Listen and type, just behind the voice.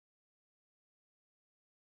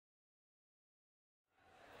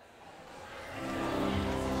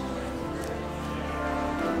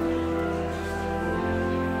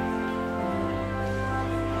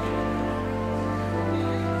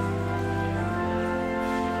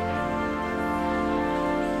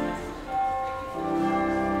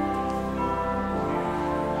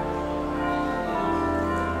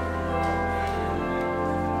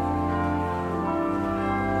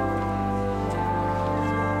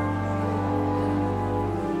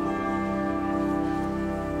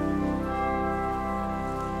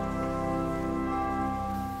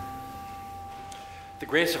The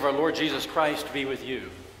grace of our Lord Jesus Christ be with you.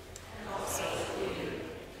 And also with you.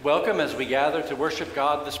 Welcome as we gather to worship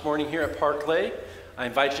God this morning here at Parkley. I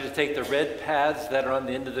invite you to take the red pads that are on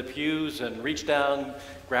the end of the pews and reach down,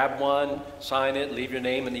 grab one, sign it, leave your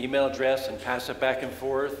name and email address, and pass it back and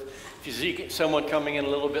forth. If you see someone coming in a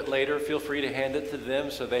little bit later, feel free to hand it to them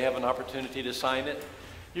so they have an opportunity to sign it.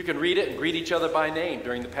 You can read it and greet each other by name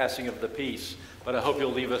during the passing of the peace, but I hope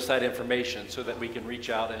you'll leave us that information so that we can reach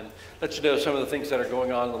out and let you know some of the things that are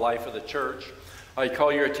going on in the life of the church. I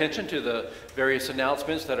call your attention to the various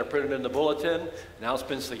announcements that are printed in the bulletin,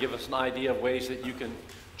 announcements that give us an idea of ways that you can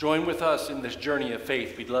join with us in this journey of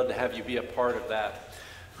faith. We'd love to have you be a part of that.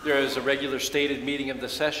 There is a regular stated meeting of the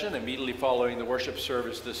session immediately following the worship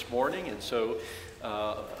service this morning, and so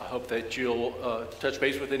I hope that you'll touch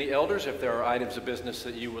base with any elders if there are items of business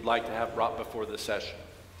that you would like to have brought before the session.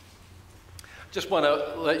 Just want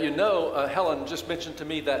to let you know, Helen just mentioned to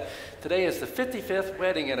me that today is the 55th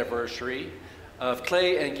wedding anniversary of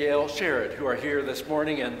Clay and Gail Sherrod, who are here this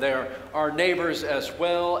morning, and they're our neighbors as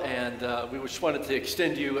well, and we just wanted to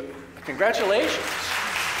extend you congratulations.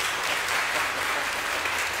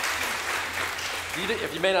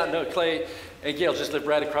 If you may not know, Clay and Gail just live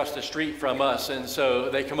right across the street from us, and so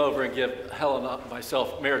they come over and give Helen and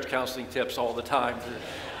myself marriage counseling tips all the time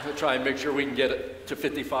to try and make sure we can get it to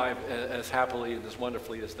 55 as happily and as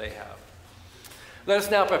wonderfully as they have. Let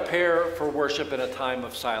us now prepare for worship in a time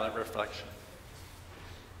of silent reflection.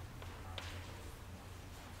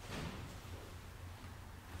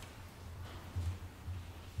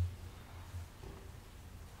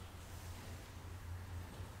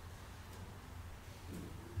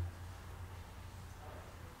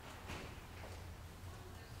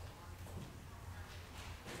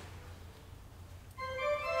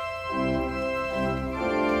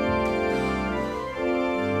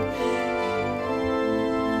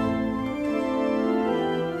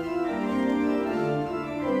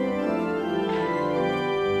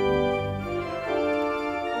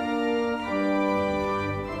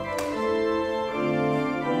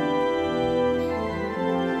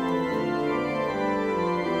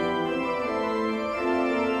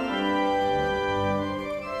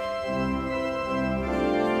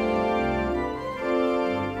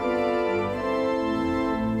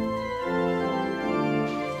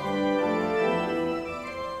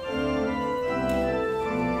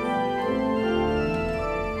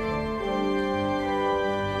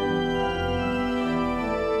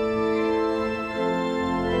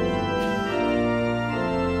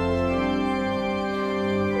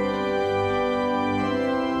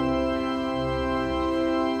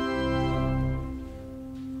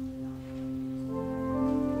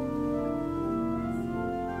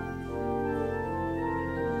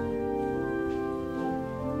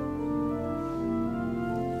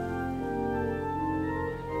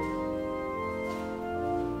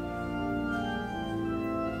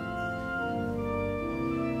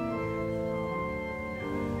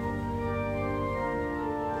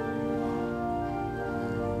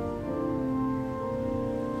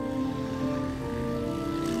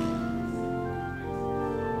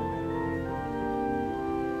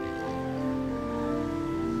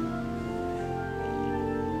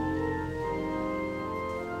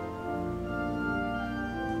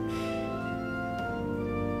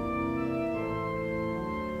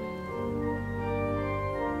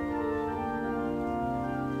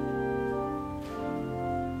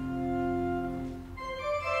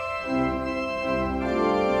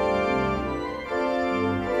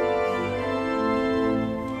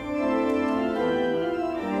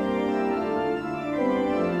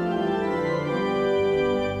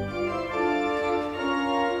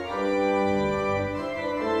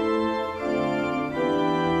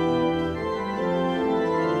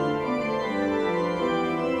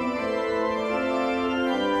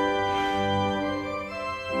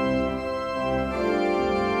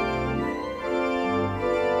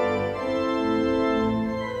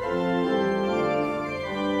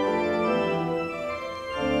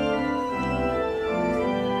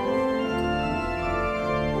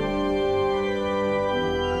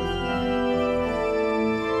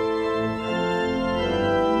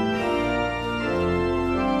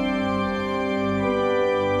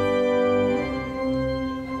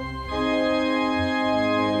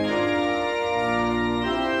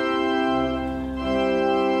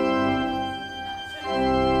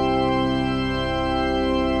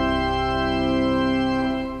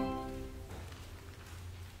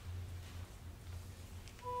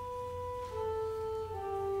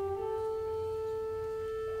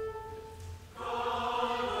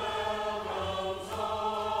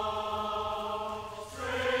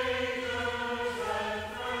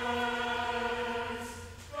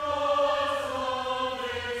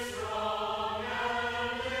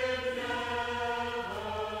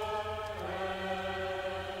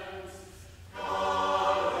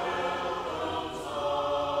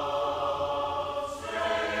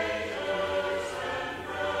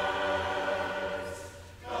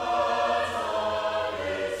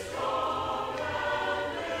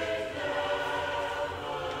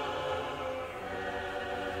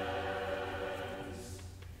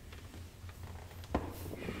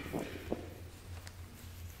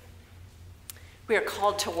 We are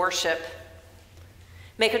called to worship.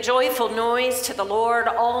 Make a joyful noise to the Lord,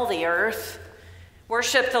 all the earth.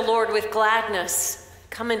 Worship the Lord with gladness.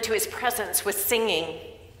 Come into his presence with singing.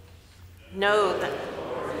 Know that the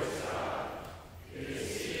Lord is God. It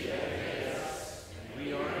is he that made us, and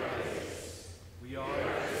we are his. We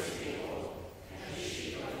are his people, and the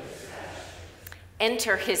sheep of his pasture.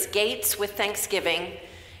 Enter his gates with thanksgiving,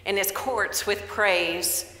 and his courts with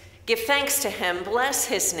praise. Give thanks to him, bless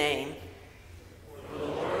his name. For the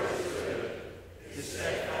Lord is good, his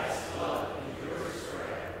steadfast love endures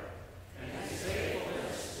forever, and his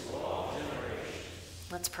faithfulness to all generations.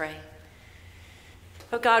 Let's pray.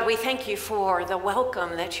 Oh God, we thank you for the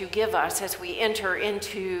welcome that you give us as we enter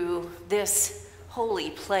into this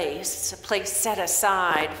holy place, a place set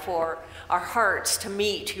aside for our hearts to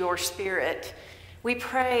meet your Spirit. We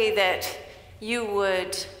pray that you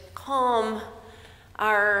would calm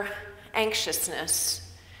our anxiousness,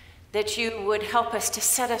 that you would help us to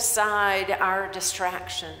set aside our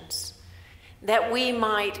distractions, that we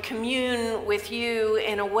might commune with you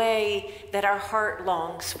in a way that our heart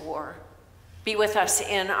longs for. Be with us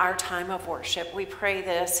in our time of worship. We pray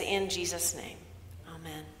this in Jesus' name.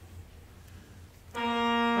 Amen.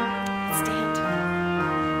 Stand.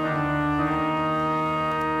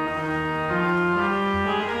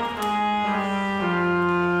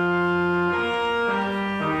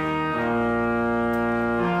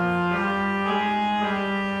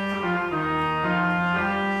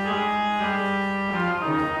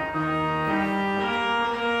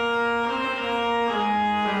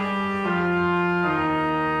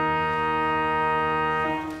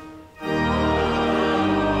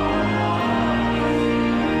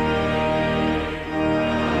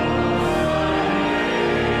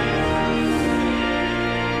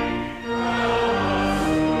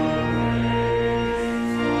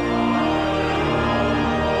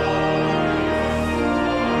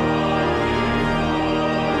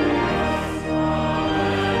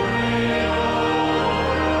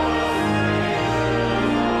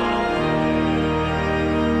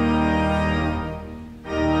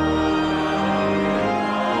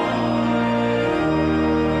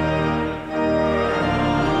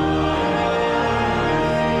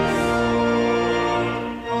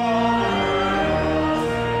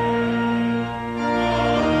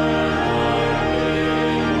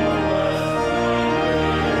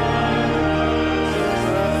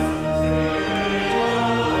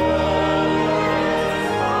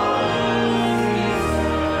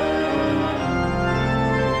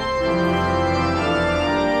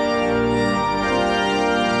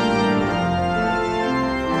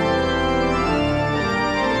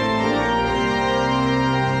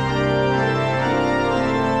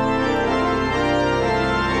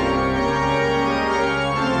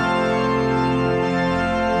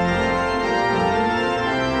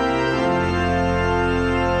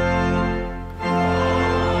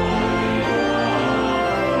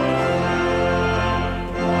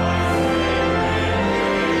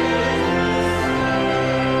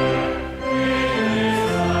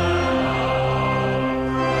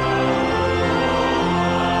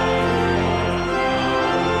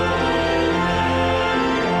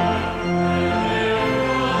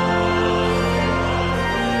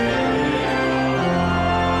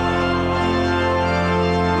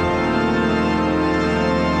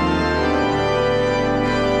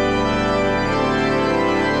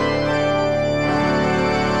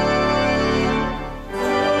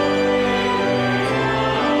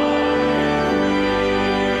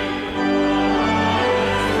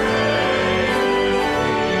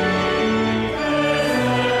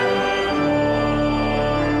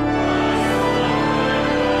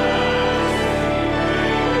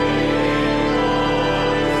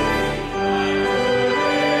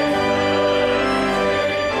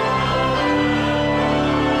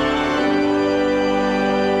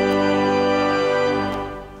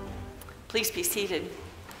 Please be seated.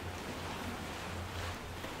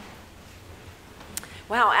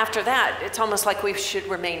 Wow, after that, it's almost like we should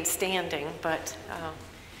remain standing, but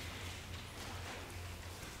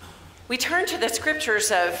we turn to the scriptures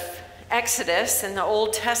of Exodus in the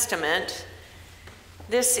Old Testament.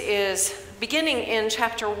 This is beginning in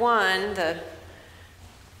chapter 1,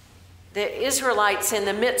 the Israelites in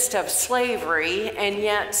the midst of slavery, and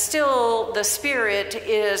yet still the Spirit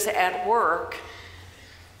is at work.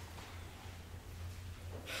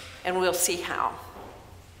 And we'll see how.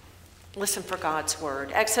 Listen for God's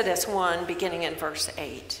word. Exodus 1, beginning in verse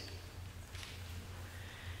 8.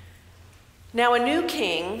 Now a new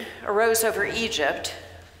king arose over Egypt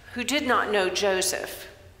who did not know Joseph.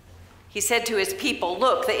 He said to his people,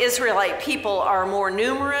 "Look, the Israelite people are more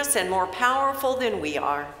numerous and more powerful than we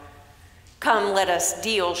are. Come, let us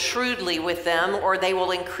deal shrewdly with them, or they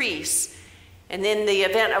will increase. And in the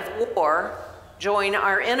event of war, join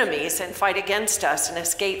our enemies and fight against us and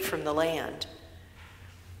escape from the land."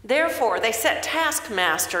 Therefore, they set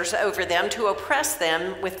taskmasters over them to oppress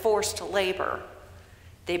them with forced labor.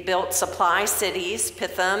 They built supply cities,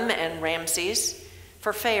 Pithom and Ramses,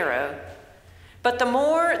 for Pharaoh. But the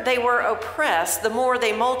more they were oppressed, the more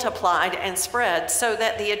they multiplied and spread, so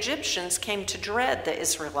that the Egyptians came to dread the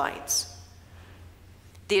Israelites.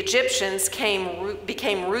 The Egyptians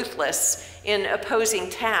became ruthless in opposing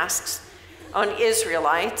tasks on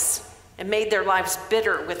Israelites and made their lives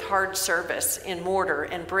bitter with hard service in mortar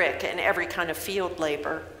and brick and every kind of field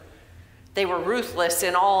labor. They were ruthless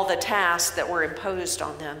in all the tasks that were imposed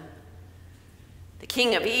on them. The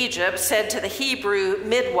king of Egypt said to the Hebrew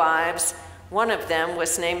midwives, one of them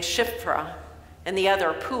was named Shiphrah and the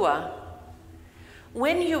other Puah,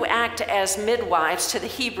 "When you act as midwives to the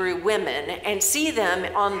Hebrew women and see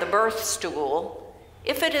them on the birth stool,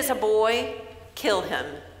 if it is a boy, kill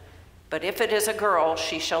him, but if it is a girl,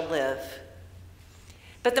 she shall live."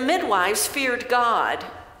 But the midwives feared God.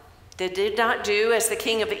 They did not do as the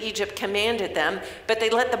king of Egypt commanded them, but they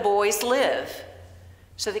let the boys live.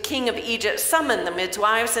 So the king of Egypt summoned the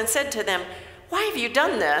midwives and said to them, "Why have you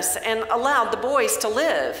done this and allowed the boys to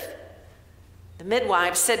live?" The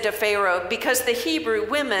midwives said to Pharaoh, "Because the Hebrew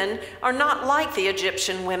women are not like the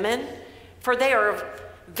Egyptian women, for they are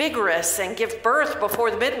vigorous and give birth before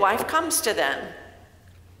the midwife comes to them."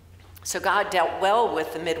 So God dealt well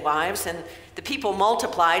with the midwives, and the people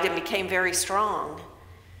multiplied and became very strong.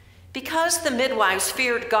 Because the midwives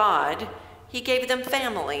feared God, he gave them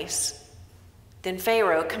families. Then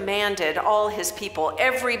Pharaoh commanded all his people,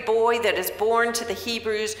 "Every boy that is born to the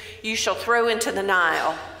Hebrews you shall throw into the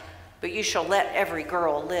Nile, but you shall let every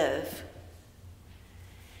girl live."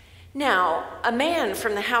 Now, a man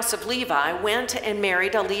from the house of Levi went and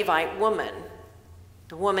married a Levite woman.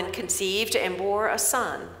 The woman conceived and bore a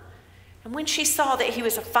son. And when she saw that he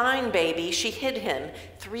was a fine baby, she hid him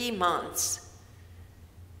 3 months.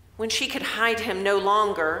 When she could hide him no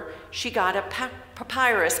longer, she got a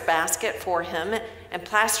papyrus basket for him and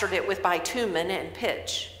plastered it with bitumen and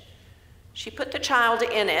pitch. She put the child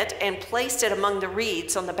in it and placed it among the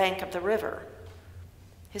reeds on the bank of the river.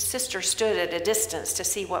 His sister stood at a distance to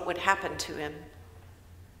see what would happen to him.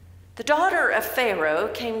 The daughter of Pharaoh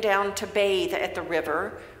came down to bathe at the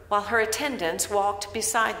river, while her attendants walked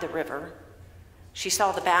beside the river. She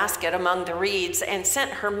saw the basket among the reeds and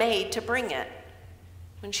sent her maid to bring it.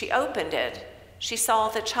 When she opened it, she saw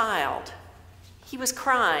the child. He was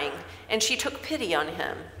crying, and she took pity on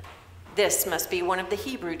him. "This must be one of the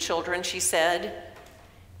Hebrew children," she said.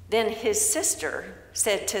 Then his sister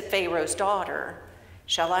said to Pharaoh's daughter,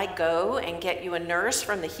 "Shall I go and get you a nurse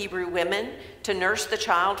from the Hebrew women to nurse the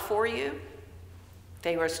child for you?"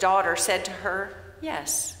 Pharaoh's daughter said to her,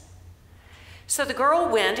 "Yes." So the girl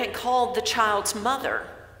went and called the child's mother.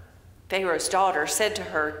 Pharaoh's daughter said to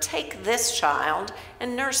her, "Take this child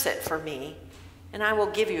and nurse it for me, and I will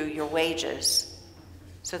give you your wages."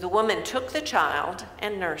 So the woman took the child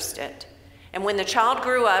and nursed it. And when the child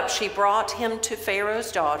grew up, she brought him to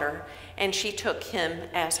Pharaoh's daughter, and she took him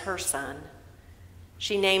as her son.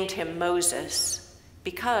 She named him Moses,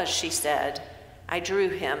 because, she said, "I drew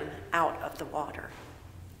him out of the water."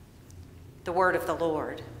 The word of the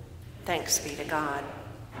Lord. Thanks be to God.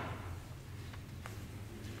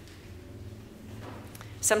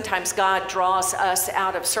 Sometimes God draws us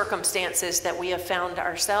out of circumstances that we have found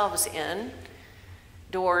ourselves in,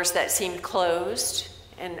 doors that seemed closed,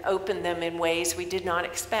 and open them in ways we did not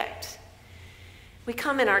expect. We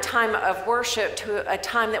come in our time of worship to a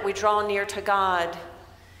time that we draw near to God,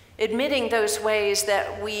 admitting those ways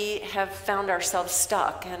that we have found ourselves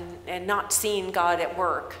stuck and not seen God at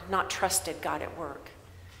work, not trusted God at work.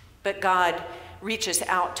 But God reaches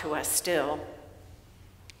out to us still.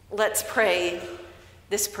 Let's pray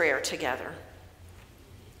this prayer together.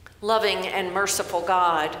 Loving and merciful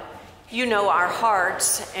God, you know our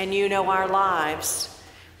hearts and you know our lives.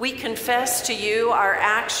 We confess to you our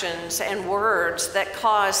actions and words that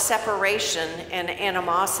cause separation and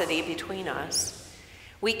animosity between us.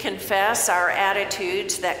 We confess our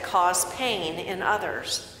attitudes that cause pain in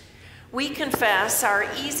others. We confess our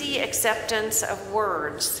easy acceptance of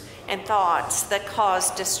words and thoughts that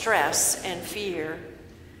cause distress and fear.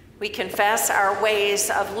 We confess our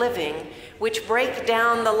ways of living which break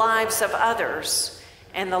down the lives of others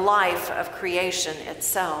and the life of creation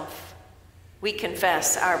itself. We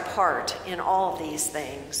confess our part in all these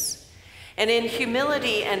things. And in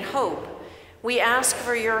humility and hope, we ask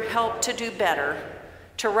for your help to do better,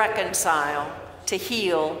 to reconcile, to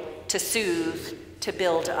heal, to soothe, to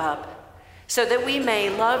build up, so that we may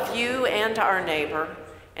love you and our neighbor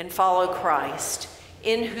and follow Christ,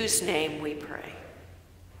 in whose name we pray.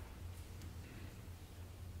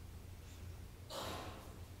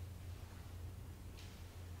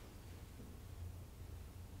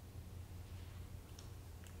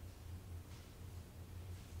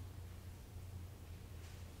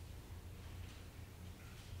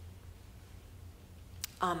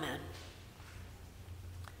 Amen.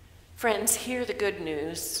 Friends, hear the good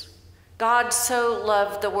news. God so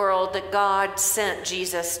loved the world that God sent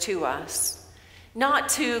Jesus to us, not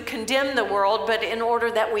to condemn the world, but in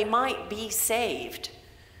order that we might be saved,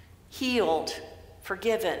 healed,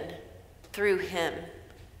 forgiven through him.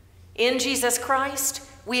 In Jesus Christ,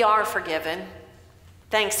 we are forgiven.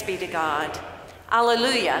 Thanks be to God.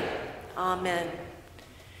 Alleluia. Amen.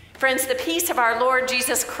 Friends, the peace of our Lord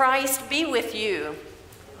Jesus Christ be with you.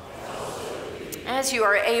 As you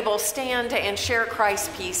are able, stand and share Christ's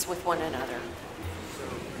peace with one another.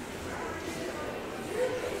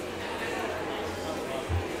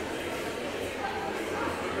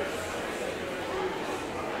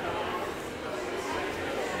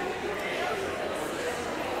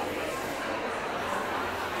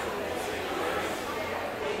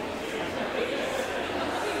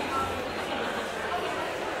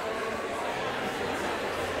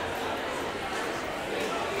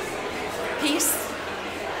 Peace.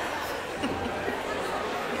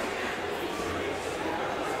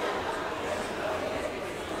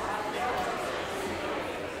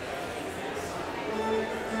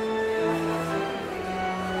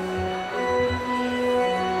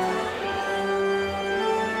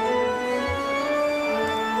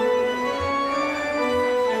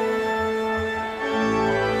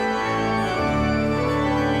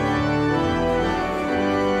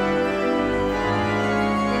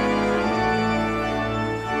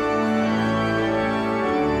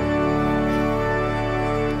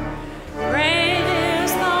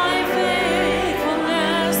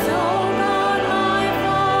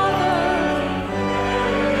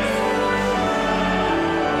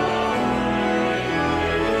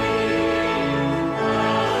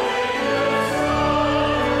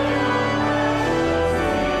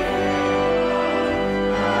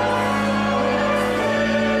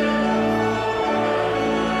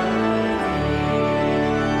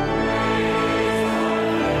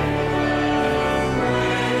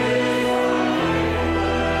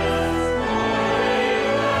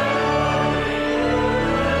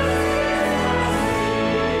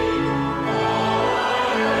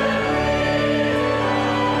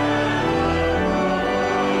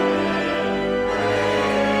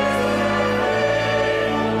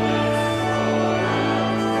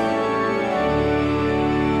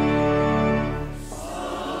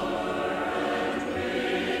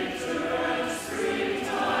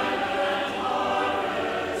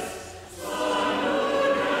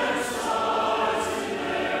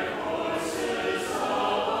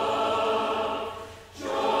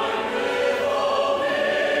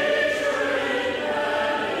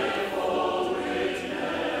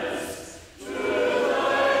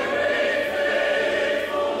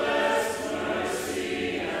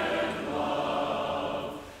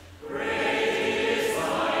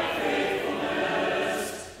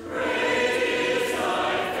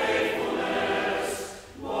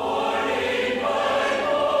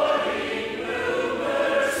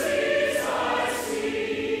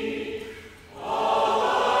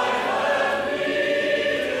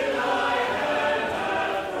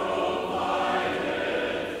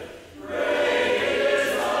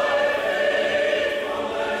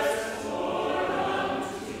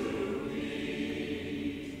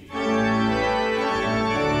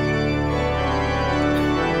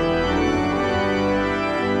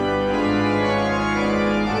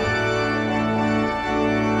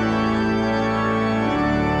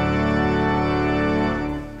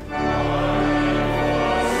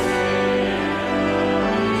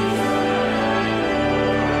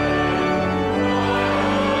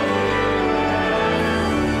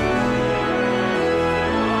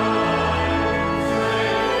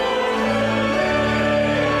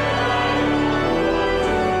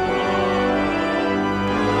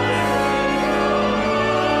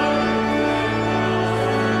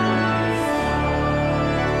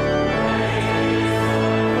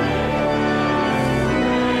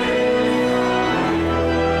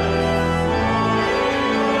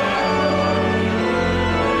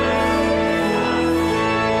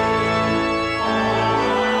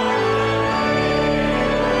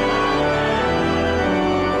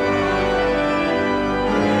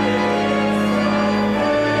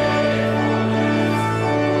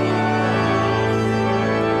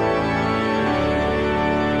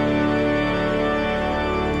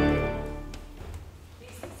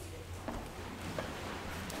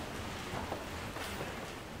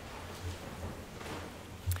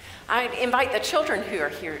 I invite the children who are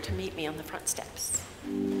here to meet me on the front steps.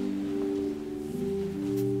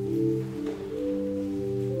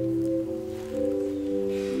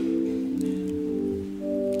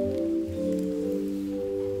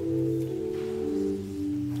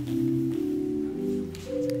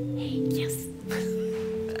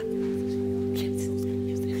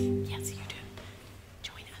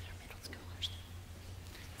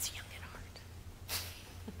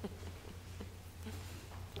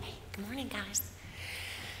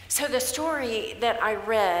 So the story that I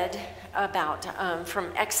read about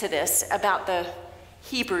from Exodus about the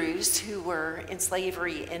Hebrews who were in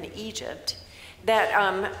slavery in Egypt,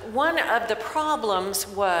 that one of the problems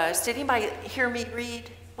was, did anybody hear me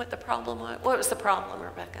read what the problem was? What was the problem,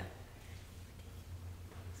 Rebecca?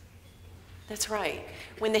 That's right.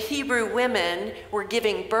 When the Hebrew women were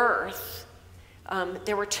giving birth,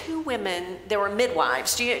 there were two women, there were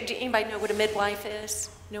midwives. Do anybody know what a midwife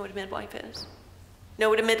is? Know what a midwife is? Know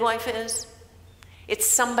what a midwife is? It's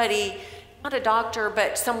somebody, not a doctor,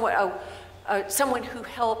 but someone who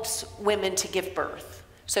helps women to give birth.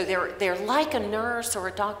 So they're like a nurse or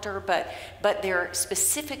a doctor, but they're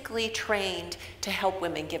specifically trained to help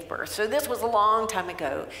women give birth. So this was a long time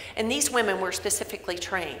ago, and these women were specifically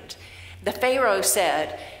trained. The Pharaoh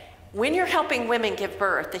said, when you're helping women give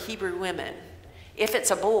birth, the Hebrew women, if it's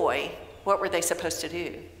a boy, what were they supposed to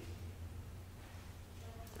do?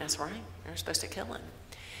 That's right. They're supposed to kill him.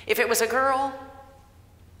 If it was a girl,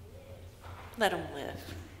 let him live.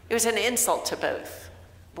 It was an insult to both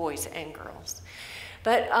boys and girls.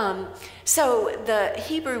 But so the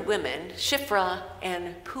Hebrew women, Shiphrah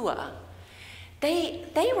and Puah,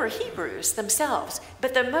 they were Hebrews themselves.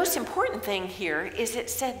 But the most important thing here is it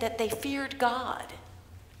said that they feared God.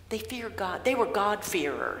 They feared God. They were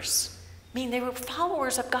God-fearers. I mean, they were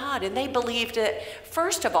followers of God, and they believed that,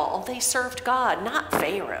 first of all, they served God, not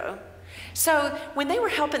Pharaoh. So when they were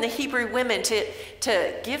helping the Hebrew women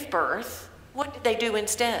to give birth, what did they do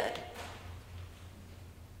instead?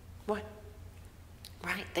 What?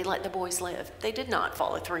 Right, they let the boys live. They did not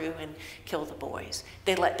follow through and kill the boys.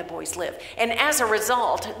 They let the boys live. And as a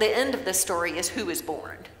result, the end of the story is who is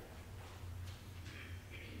born?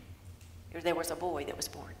 There was a boy that was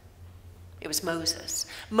born. It was Moses.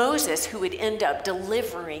 Moses, who would end up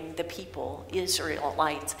delivering the people,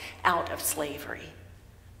 Israelites, out of slavery.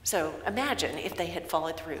 So imagine if they had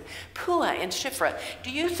followed through. Puah and Shiphrah, do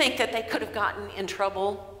you think that they could have gotten in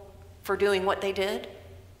trouble for doing what they did?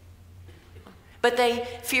 But they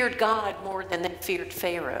feared God more than they feared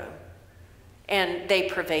Pharaoh. And they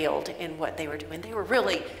prevailed in what they were doing. They were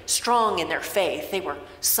really strong in their faith. They were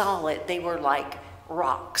solid. They were like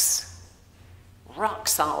rocks. Rock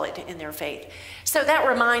solid in their faith. So that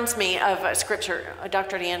reminds me of a scripture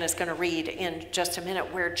Dr. Deanna is going to read in just a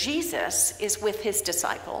minute, where Jesus is with his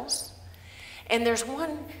disciples, and there's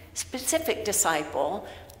one specific disciple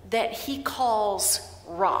that he calls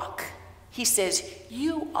Rock. He says,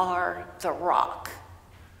 "You are the rock."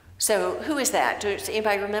 So who is that? Does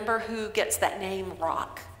anybody remember who gets that name,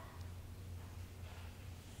 Rock?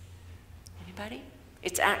 Anybody?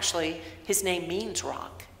 It's actually, his name means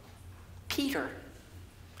rock. Peter.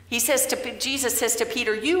 Jesus says to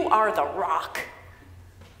Peter, "You are the rock."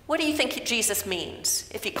 What do you think Jesus means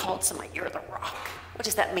if he called somebody, "You're the rock"? What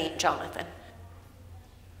does that mean, Jonathan?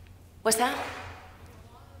 What's that?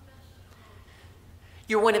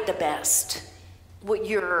 You're one of the best.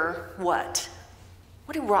 You're what?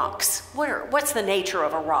 What do rocks? What's the nature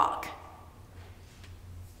of a rock?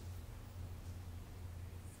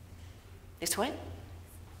 It's what?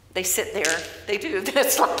 They sit there. They do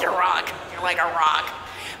this like you're a rock. You're like a rock.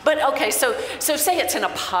 But okay, so say it's in a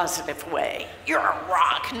positive way. You're a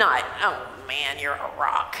rock, not, "Oh man, you're a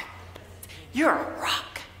rock." You're a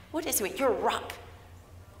rock. What does it mean? You're a rock.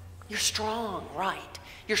 You're strong, right?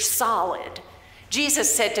 You're solid.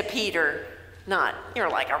 Jesus said to Peter, not, "You're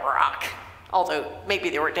like a rock." Although maybe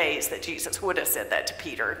there were days that Jesus would have said that to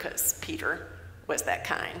Peter, because Peter was that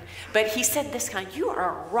kind. But he said this kind, "You are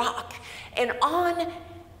a rock. And on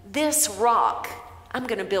this rock, I'm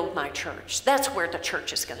going to build my church." That's where the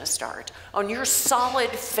church is going to start, on your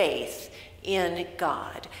solid faith in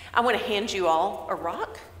God. I want to hand you all a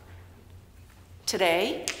rock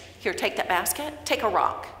today. Here, take that basket. Take a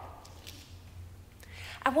rock.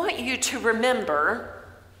 I want you to remember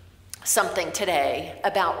something today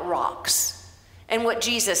about rocks and what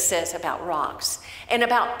Jesus says about rocks and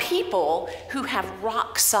about people who have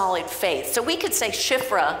rock solid faith. So we could say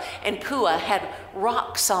Shiphrah and Puah had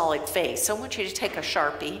rock solid faith. So I want you to take a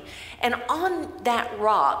Sharpie, and on that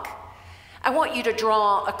rock, I want you to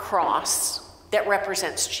draw a cross that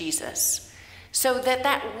represents Jesus, so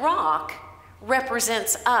that rock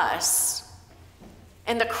represents us,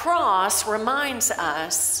 and the cross reminds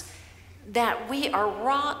us that we are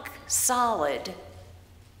rock solid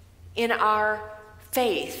in our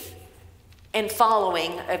faith and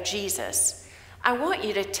following of Jesus. I want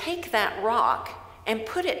you to take that rock and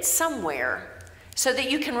put it somewhere so that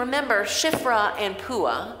you can remember Shiphrah and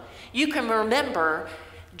Puah. You can remember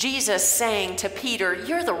Jesus saying to Peter,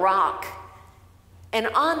 "You're the rock, and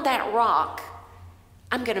on that rock,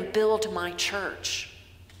 I'm going to build my church."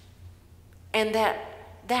 And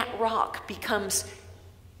that rock becomes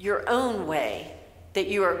your own way that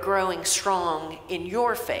you are growing strong in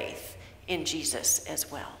your faith in Jesus as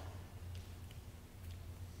well.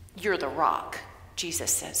 You're the rock,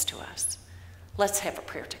 Jesus says to us. Let's have a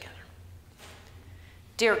prayer together.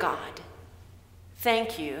 Dear God,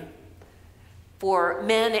 thank you for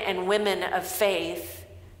men and women of faith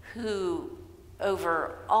who,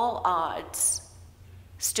 over all odds,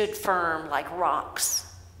 stood firm like rocks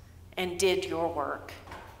and did your work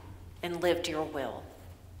and lived your will.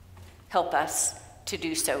 Help us to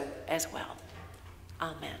do so as well.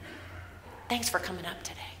 Amen. Thanks for coming up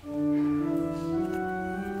today.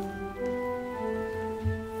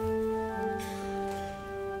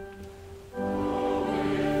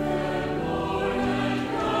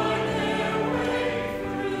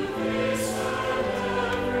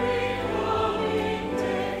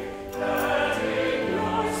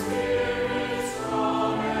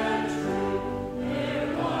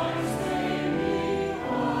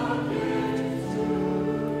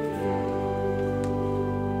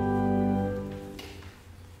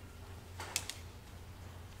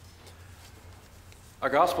 Our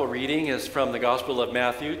gospel reading is from the Gospel of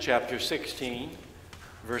Matthew, chapter 16,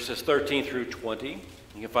 verses 13 through 20.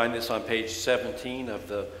 You can find this on page 17 of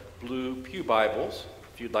the Blue Pew Bibles,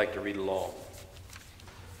 if you'd like to read along.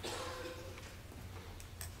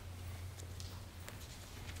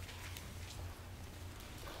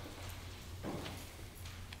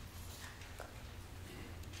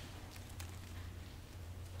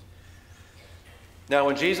 Now,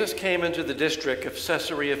 when Jesus came into the district of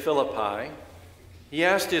Caesarea Philippi, he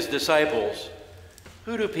asked his disciples,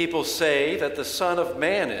 "Who do people say that the Son of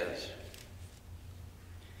Man is?"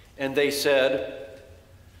 And they said,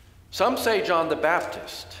 "Some say John the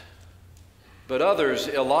Baptist, but others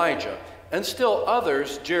Elijah, and still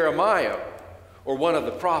others Jeremiah, or one of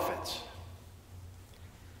the prophets."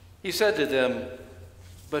 He said to them,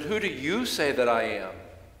 "But who do you say that I am?"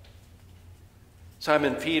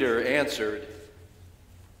 Simon Peter answered,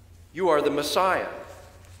 "You are the Messiah,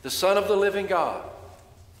 the Son of the living God."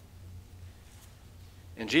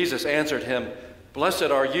 And Jesus answered him, "Blessed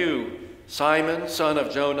are you, Simon, son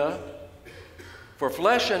of Jonah, for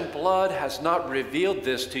flesh and blood has not revealed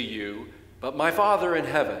this to you, but my Father in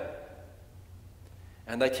heaven.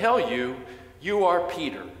 And I tell you, you are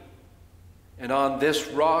Peter, and on this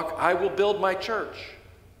rock I will build my church,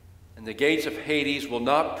 and the gates of Hades will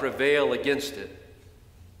not prevail against it.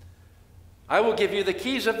 I will give you the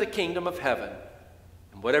keys of the kingdom of heaven.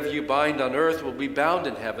 And whatever you bind on earth will be bound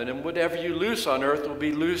in heaven, and whatever you loose on earth will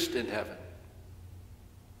be loosed in heaven."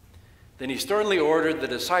 Then he sternly ordered the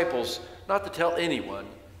disciples not to tell anyone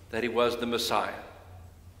that he was the Messiah.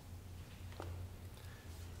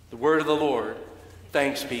 The word of the Lord.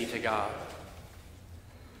 Thanks be to God.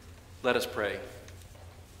 Let us pray.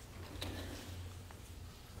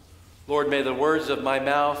 Lord, may the words of my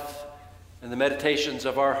mouth and the meditations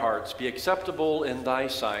of our hearts be acceptable in thy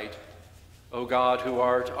sight, O God, who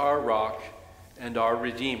art our rock and our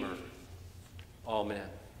Redeemer. Amen.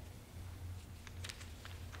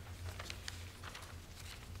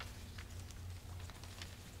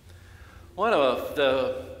 One of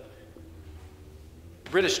the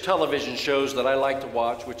British television shows that I like to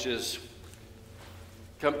watch, which is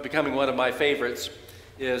becoming one of my favorites,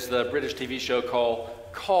 is the British TV show called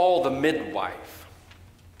Call the Midwife.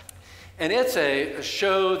 And it's a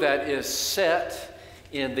show that is set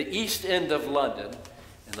in the East End of London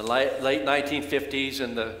in the late 1950s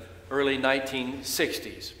and the early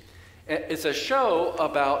 1960s. It's a show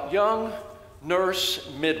about young nurse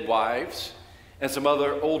midwives and some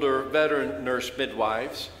other older veteran nurse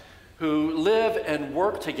midwives who live and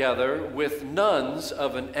work together with nuns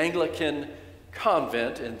of an Anglican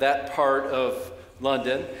convent in that part of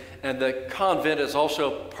London. And the convent is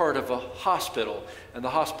also part of a hospital. And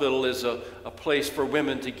the hospital is a place for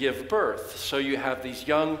women to give birth. So you have these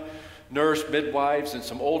young nurse midwives and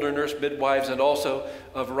some older nurse midwives and also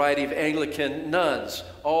a variety of Anglican nuns,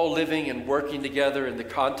 all living and working together in the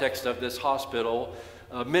context of this hospital,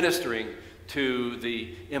 ministering to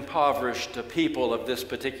the impoverished people of this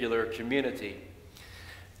particular community.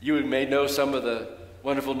 You may know some of the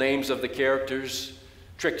wonderful names of the characters,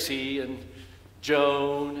 Trixie and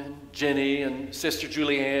Joan and Jenny and Sister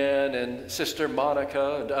Julianne and Sister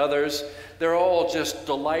Monica and others. They're all just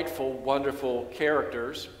delightful, wonderful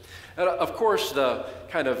characters. And of course, the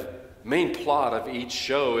kind of main plot of each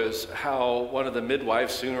show is how one of the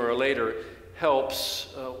midwives, sooner or later,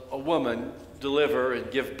 helps a woman deliver and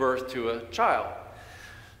give birth to a child.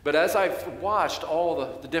 But as I've watched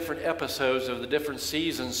all the different episodes of the different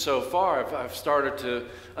seasons so far, I've started to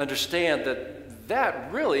understand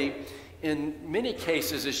that really, in many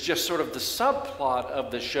cases, is just sort of the subplot of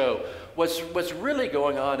the show. What's really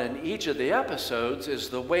going on in each of the episodes is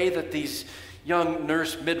the way that these young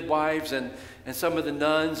nurse midwives and some of the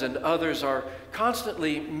nuns and others are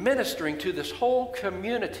constantly ministering to this whole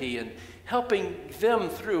community and helping them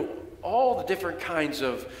through all the different kinds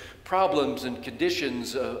of problems and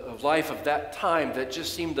conditions of life of that time that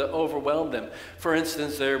just seemed to overwhelm them. For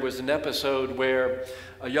instance, there was an episode where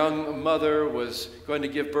a young mother was going to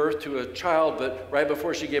give birth to a child, but right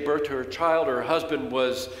before she gave birth to her child, her husband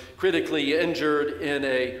was critically injured in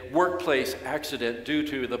a workplace accident due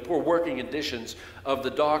to the poor working conditions of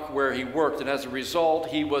the dock where he worked. And as a result,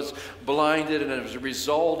 he was blinded, and as a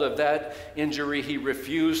result of that injury, he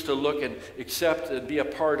refused to look and accept and be a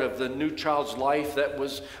part of the new child's life that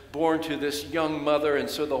was born to this young mother. And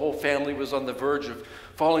so the whole family was on the verge of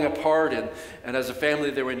falling apart, and as a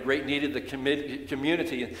family they were in great need of the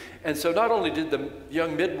community. And so not only did the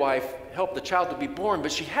young midwife help the child to be born,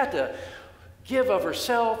 but she had to give of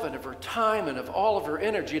herself and of her time and of all of her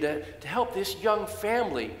energy to help this young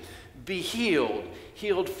family be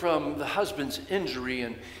healed from the husband's injury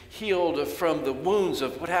and healed from the wounds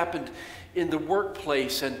of what happened in the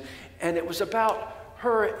workplace. And it was about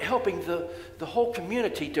her helping the whole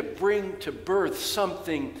community to bring to birth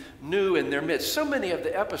something new in their midst. So many of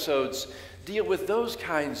the episodes deal with those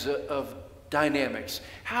kinds of dynamics.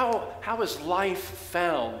 How is life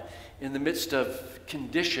found in the midst of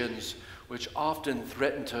conditions which often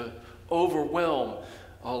threaten to overwhelm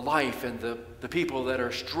life and the people that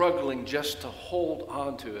are struggling just to hold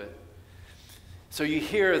on to it? So you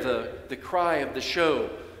hear the cry of the show,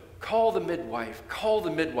 call the midwife, call the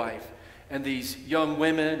midwife. And these young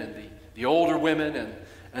women and the older women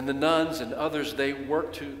and the nuns and others they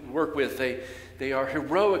work with, they are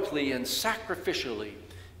heroically and sacrificially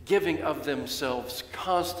giving of themselves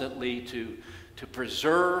constantly to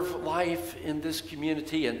preserve life in this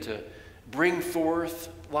community and to bring forth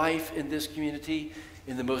life in this community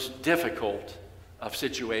in the most difficult of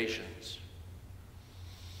situations.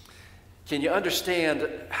 Can you understand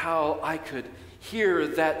how I could hear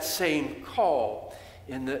that same call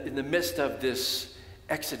in the midst of this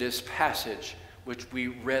Exodus passage which we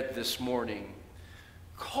read this morning?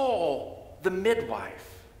 Call the midwife.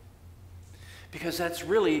 Because that's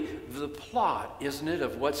really the plot, isn't it,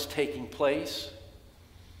 of what's taking place?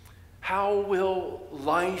 How will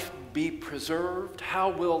life be preserved? How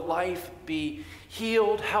will life be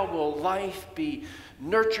healed? How will life be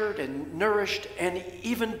nurtured and nourished and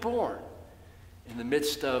even born in the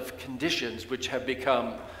midst of conditions which have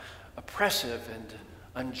become oppressive and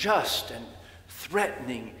unjust and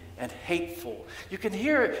threatening and hateful? You can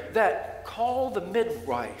hear that call the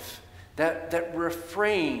midwife, that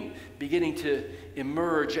refrain beginning to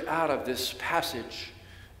emerge out of this passage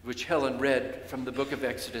which Helen read from the book of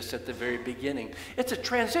Exodus at the very beginning. It's a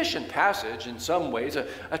transition passage in some ways,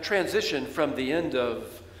 a transition from the end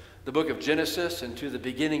of the book of Genesis and to the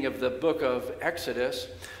beginning of the book of Exodus.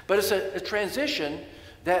 But it's a transition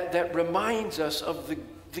that reminds us of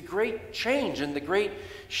the great change and the great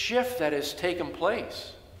shift that has taken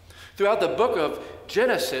place. Throughout the book of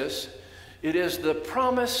Genesis, it is the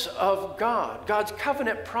promise of God, God's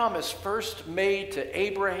covenant promise first made to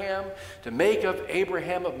Abraham, to make of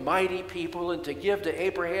Abraham a mighty people and to give to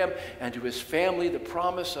Abraham and to his family the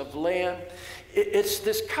promise of land. It's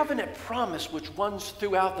this covenant promise which runs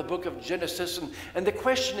throughout the book of Genesis, and the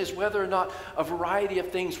question is whether or not a variety of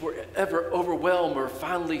things will ever overwhelm or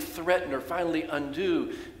finally threaten or finally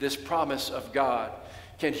undo this promise of God.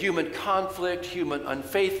 Can human conflict, human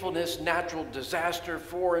unfaithfulness, natural disaster,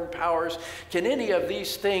 foreign powers, can any of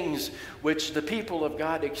these things which the people of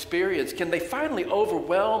God experience, can they finally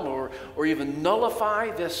overwhelm or even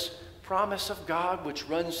nullify this promise of God which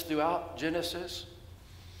runs throughout Genesis?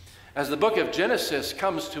 As the book of Genesis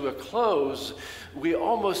comes to a close, we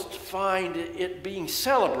almost find it being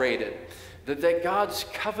celebrated, that God's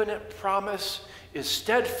covenant promise is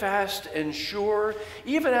steadfast and sure,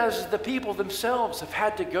 even as the people themselves have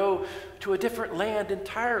had to go to a different land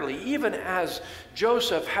entirely, even as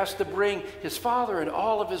Joseph has to bring his father and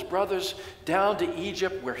all of his brothers down to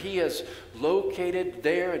Egypt, where he is located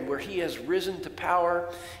there and where he has risen to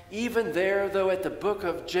power. Even there, though, at the book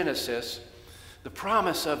of Genesis, the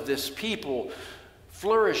promise of this people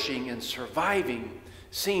flourishing and surviving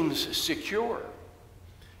seems secure.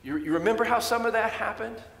 You remember how some of that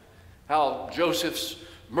happened? How Joseph's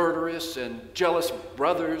murderous and jealous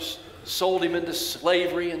brothers sold him into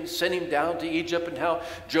slavery and sent him down to Egypt, and how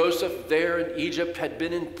Joseph there in Egypt had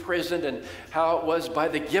been imprisoned, and how it was by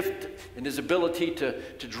the gift and his ability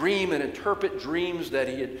to dream and interpret dreams that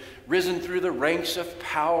he had risen through the ranks of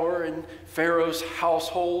power in Pharaoh's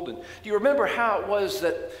household. And do you remember how it was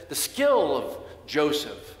that the skill of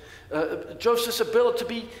Joseph, Joseph's ability to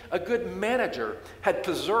be a good manager, had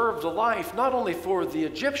preserved the life not only for the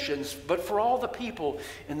Egyptians, but for all the people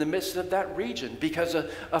in the midst of that region, because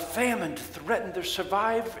a famine threatened to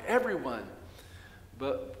survive everyone.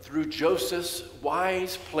 But through Joseph's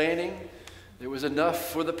wise planning, there was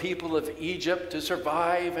enough for the people of Egypt to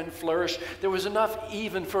survive and flourish. There was enough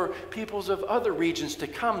even for peoples of other regions to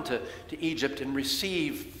come to Egypt and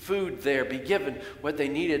receive food there, be given what they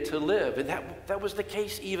needed to live. And that was the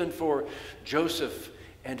case even for Joseph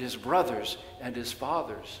and his brothers and his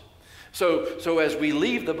fathers. So as we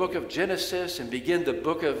leave the book of Genesis and begin the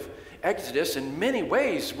book of Exodus, in many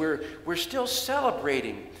ways we're still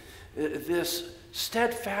celebrating this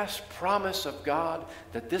steadfast promise of God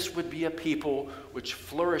that this would be a people which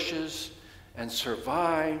flourishes and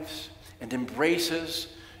survives and embraces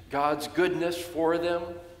God's goodness for them.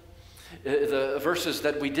 The verses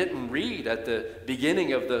that we didn't read at the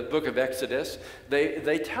beginning of the book of Exodus,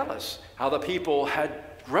 they tell us how the people had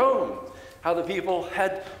grown, how the people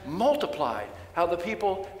had multiplied, how the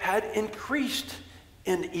people had increased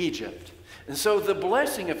in Egypt. And so the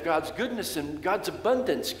blessing of God's goodness and God's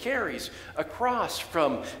abundance carries across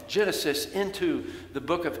from Genesis into the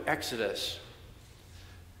book of Exodus,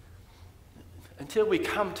 until we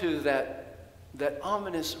come to that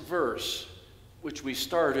ominous verse which we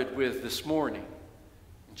started with this morning,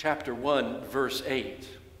 in chapter 1, verse 8.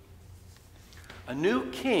 A new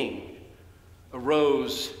king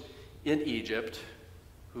arose in Egypt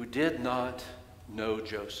who did not know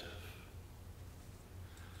Joseph.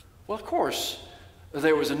 Well, of course,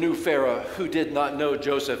 there was a new Pharaoh who did not know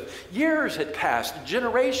Joseph. Years had passed,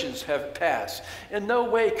 generations have passed. In no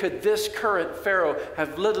way could this current Pharaoh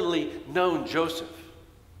have literally known Joseph.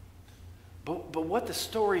 But what the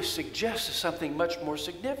story suggests is something much more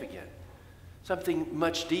significant, something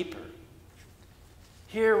much deeper.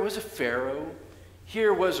 Here was a Pharaoh,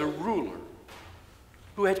 here was a ruler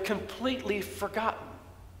who had completely forgotten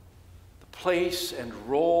the place and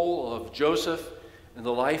role of Joseph in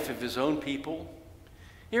the life of his own people.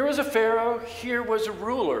 Here was a Pharaoh, here was a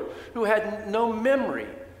ruler who had no memory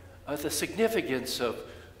of the significance of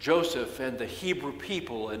Joseph and the Hebrew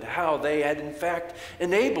people and how they had in fact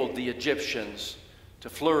enabled the Egyptians to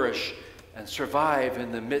flourish and survive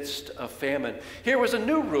in the midst of famine. Here was a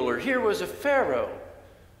new ruler, here was a Pharaoh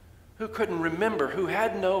who couldn't remember, who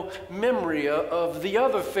had no memory of the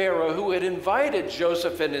other Pharaoh who had invited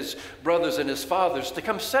Joseph and his brothers and his fathers to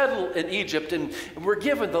come settle in Egypt, and were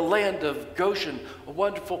given the land of Goshen, a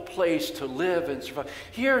wonderful place to live and survive.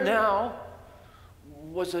 Here now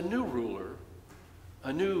was a new ruler,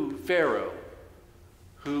 a new Pharaoh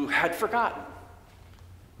who had forgotten,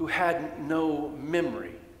 who had no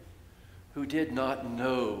memory, who did not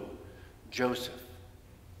know Joseph.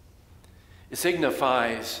 It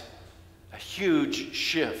signifies a huge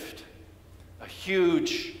shift, a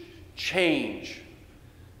huge change,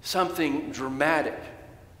 something dramatic.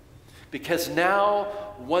 Because now,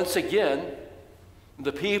 once again,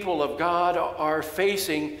 the people of God are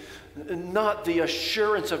facing not the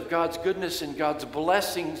assurance of God's goodness and God's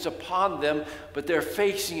blessings upon them, but they're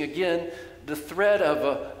facing again the threat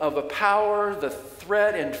of a power, the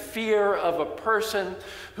threat and fear of a person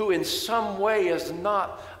who in some way is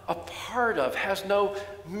not a part of, has no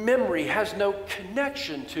memory, has no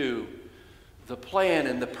connection to the plan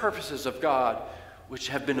and the purposes of God which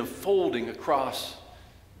have been unfolding across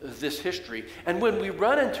this history. And when we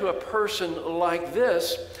run into a person like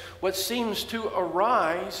this, what seems to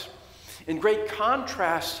arise in great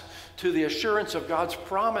contrast to the assurance of God's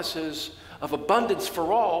promises of abundance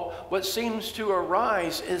for all, what seems to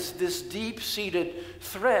arise is this deep-seated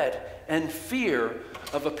threat and fear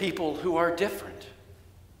of a people who are different,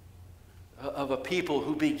 of a people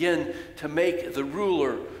who begin to make the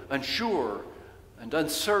ruler unsure and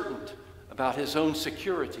uncertain about his own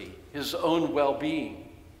security, his own well-being.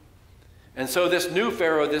 And so this new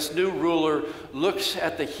Pharaoh, this new ruler, looks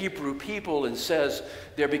at the Hebrew people and says,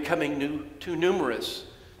 they're becoming too numerous.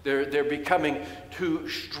 They're becoming too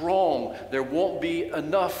strong. There won't be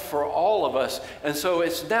enough for all of us. And so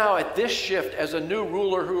it's now at this shift, as a new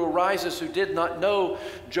ruler who arises who did not know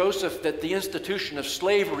Joseph, that the institution of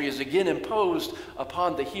slavery is again imposed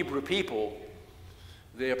upon the Hebrew people.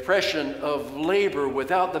 The oppression of labor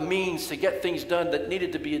without the means to get things done that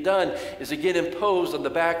needed to be done is again imposed on the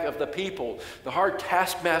back of the people. The hard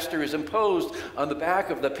taskmaster is imposed on the back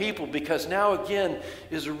of the people, because now again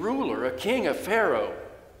is a ruler, a king, a Pharaoh,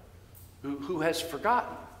 who has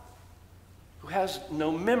forgotten, who has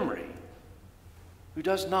no memory, who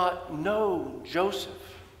does not know Joseph,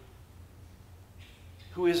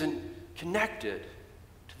 who isn't connected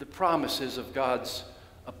to the promises of God's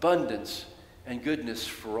abundance and goodness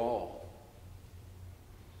for all.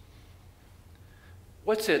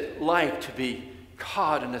 What's it like to be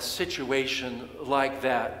caught in a situation like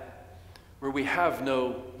that, where we have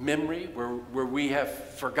no memory, where we have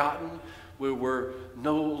forgotten, where we're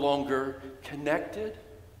no longer connected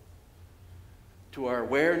to our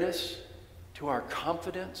awareness, to our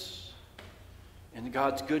confidence in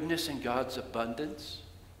God's goodness and God's abundance?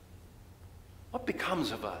 What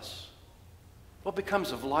becomes of us? What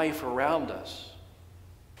becomes of life around us?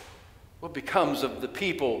 What becomes of the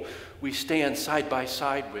people we stand side by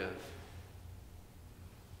side with?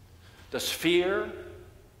 Does fear,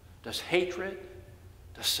 does hatred,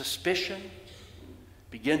 does suspicion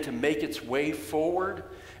begin to make its way forward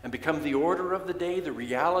and become the order of the day, the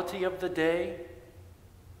reality of the day,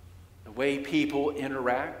 the way people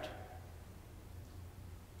interact?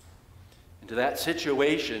 Into that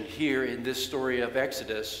situation here in this story of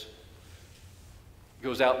Exodus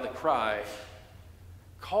goes out the cry,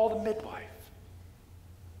 call the midwife.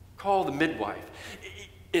 Call the midwife.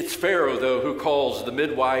 It's Pharaoh, though, who calls the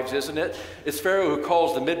midwives, isn't it? It's Pharaoh who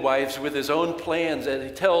calls the midwives with his own plans, and he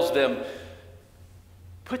tells them,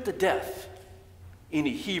 put to death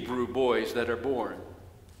any Hebrew boys that are born,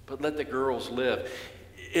 but let the girls live.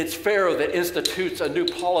 It's Pharaoh that institutes a new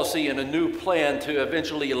policy and a new plan to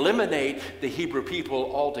eventually eliminate the Hebrew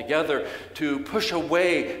people altogether, to push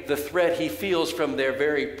away the threat he feels from their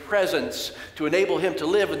very presence, to enable him to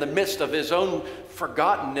live in the midst of his own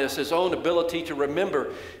forgottenness, his own ability to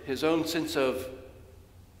remember, his own sense of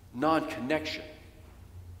non-connection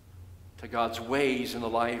to God's ways in the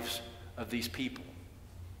lives of these people.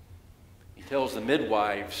 He tells the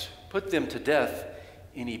midwives, put them to death,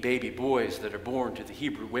 any baby boys that are born to the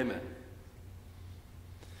Hebrew women.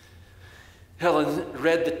 Helen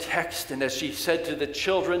read the text, and as she said to the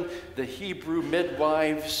children, the Hebrew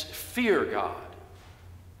midwives fear God.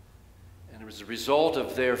 And as a result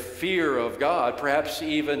of their fear of God, perhaps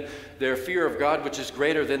even their fear of God, which is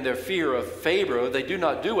greater than their fear of Pharaoh, they do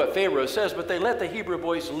not do what Pharaoh says, but they let the Hebrew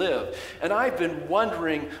boys live. And I've been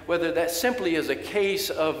wondering whether that simply is a case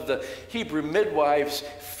of the Hebrew midwives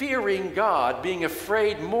fearing God, being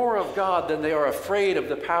afraid more of God than they are afraid of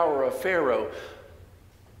the power of Pharaoh.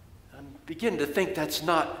 I begin to think that's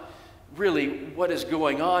not really what is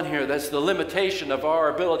going on here. That's the limitation of our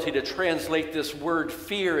ability to translate this word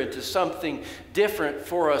fear into something different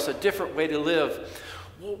for us, a different way to live.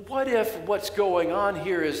 Well, what if what's going on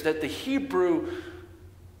here is that the Hebrew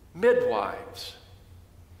midwives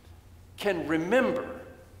can remember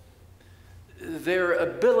their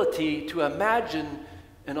ability to imagine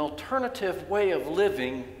an alternative way of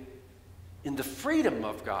living in the freedom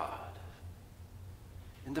of God,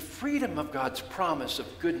 in the freedom of God's promise of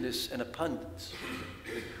goodness and abundance,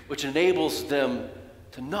 which enables them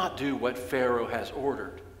to not do what Pharaoh has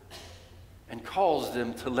ordered and calls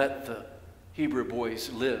them to let the Hebrew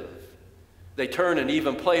boys live. They turn and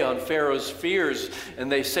even play on Pharaoh's fears,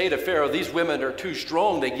 and they say to Pharaoh, these women are too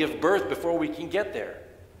strong. They give birth before we can get there.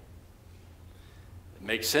 It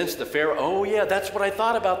makes sense to Pharaoh. Oh yeah, that's what I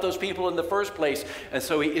thought about those people in the first place. And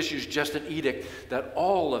so he issues just an edict that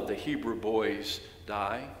all of the Hebrew boys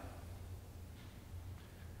die.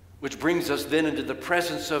 Which brings us then into the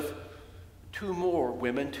presence of two more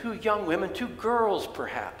women, two young women, two girls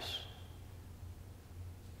perhaps.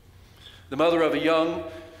 The mother of a young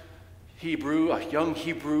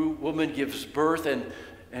Hebrew woman gives birth,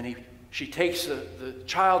 and she takes the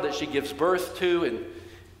child that she gives birth to and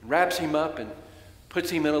wraps him up and puts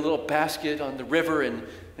him in a little basket on the river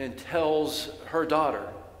and tells her daughter,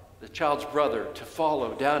 the child's brother, to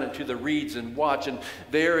follow down into the reeds and watch. And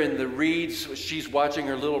there in the reeds, she's watching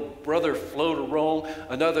her little brother float along.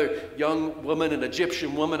 Another young woman, an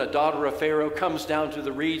Egyptian woman, a daughter of Pharaoh, comes down to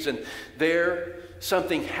the reeds, and there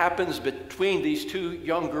something happens between these two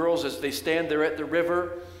young girls as they stand there at the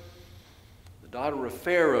river. The daughter of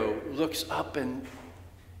Pharaoh, looks up and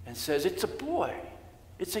says, "It's a boy.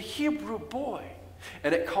 It's a Hebrew boy."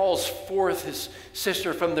 And it calls forth his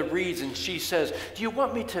sister from the reeds, and she says, "Do you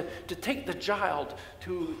want me to take the child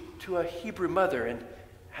to a Hebrew mother and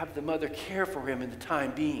have the mother care for him in the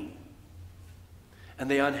time being?" And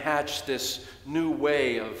they unhatch this new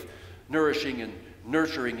way of nourishing and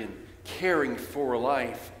nurturing and caring for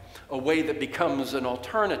life, a way that becomes an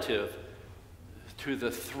alternative to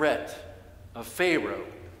the threat of Pharaoh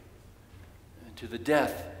and to the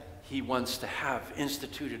death he wants to have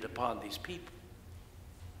instituted upon these people.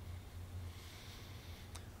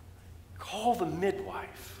 Call the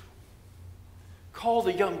midwife. Call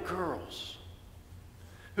the young girls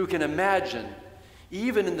who can imagine,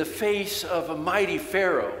 even in the face of a mighty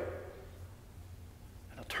Pharaoh,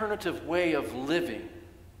 an alternative way of living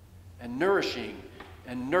and nourishing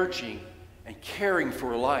and nurturing and caring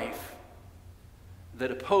for life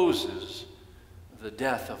that opposes the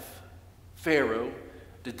death of Pharaoh,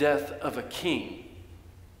 the death of a king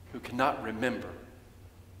who cannot remember.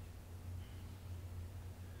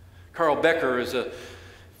 Carl Becker is a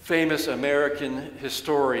famous American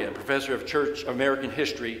historian, professor of American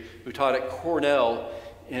history, who taught at Cornell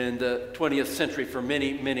in the 20th century for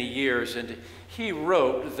many, many years. And he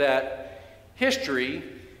wrote that history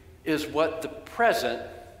is what the present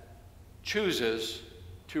chooses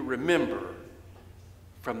to remember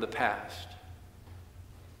from the past.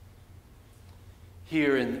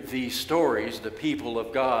 Here in these stories, the people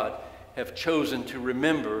of God have chosen to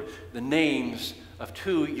remember the names of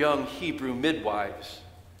two young Hebrew midwives,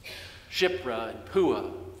 Shiphrah and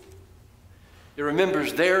Puah. It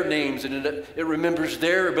remembers their names, and it remembers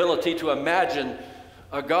their ability to imagine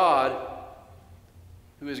a God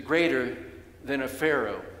who is greater than a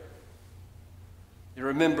Pharaoh. It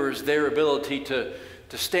remembers their ability to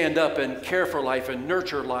stand up and care for life and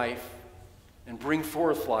nurture life and bring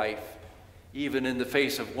forth life, even in the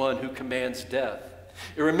face of one who commands death.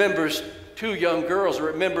 It remembers two young girls. It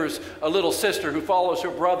remembers a little sister who follows her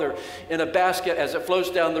brother in a basket as it floats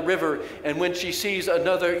down the river. And when she sees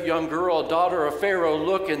another young girl, daughter of Pharaoh,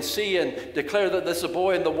 look and see and declare that there's a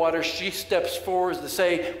boy in the water, she steps forward to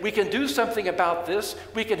say, "We can do something about this.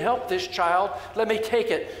 We can help this child. Let me take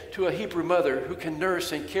it to a Hebrew mother who can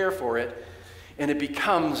nurse and care for it." And it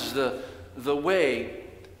becomes the way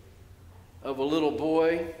of a little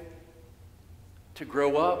boy to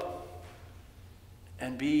grow up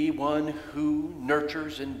and be one who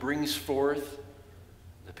nurtures and brings forth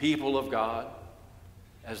the people of God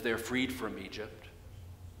as they're freed from Egypt.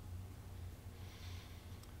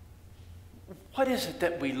 What is it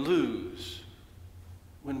that we lose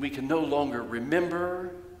when we can no longer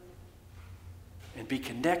remember and be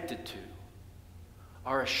connected to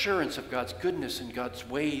our assurance of God's goodness and God's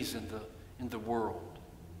ways in the world?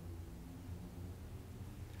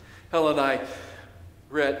 Helen and I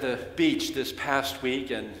were at the beach this past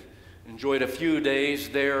week and enjoyed a few days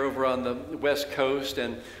there over on the West Coast.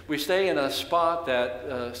 And we stay in a spot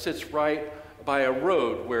that sits right by a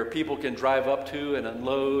road where people can drive up to and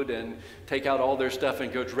unload and take out all their stuff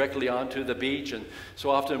and go directly onto the beach. And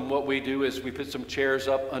so often what we do is we put some chairs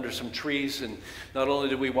up under some trees, and not only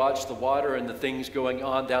do we watch the water and the things going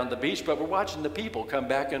on down the beach, but we're watching the people come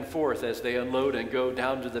back and forth as they unload and go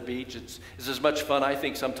down to the beach. It's as much fun, I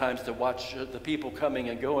think, sometimes to watch the people coming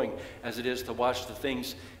and going as it is to watch the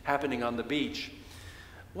things happening on the beach.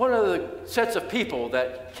 One of the sets of people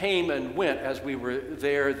that came and went as we were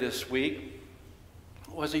there this week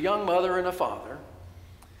was a young mother and a father,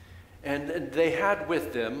 and they had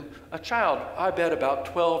with them a child, I bet about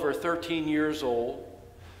 12 or 13 years old,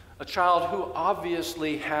 a child who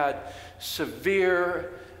obviously had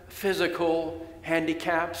severe physical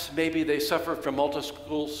handicaps. Maybe they suffered from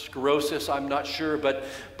multiple sclerosis, I'm not sure, but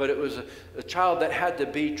it was a child that had to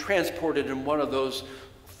be transported in one of those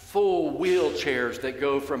full wheelchairs that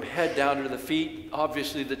go from head down to the feet.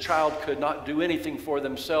 Obviously, the child could not do anything for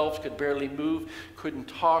themselves, could barely move, couldn't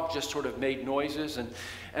talk, just sort of made noises.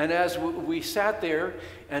 And as we sat there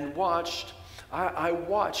and watched, I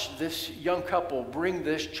watched this young couple bring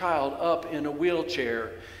this child up in a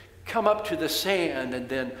wheelchair, come up to the sand and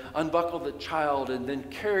then unbuckle the child and then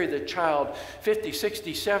carry the child 50,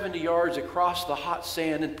 60, 70 yards across the hot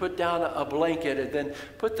sand and put down a blanket and then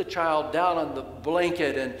put the child down on the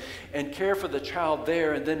blanket and care for the child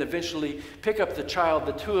there, and then eventually pick up the child,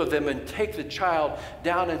 the two of them, and take the child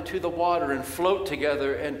down into the water and float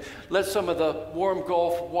together and let some of the warm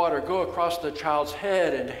Gulf water go across the child's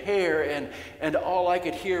head and hair, and all I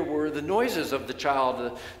could hear were the noises of the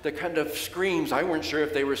child, the kind of screams. I weren't sure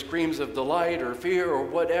if they were screams of delight or fear or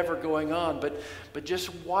whatever going on, but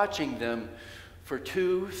just watching them for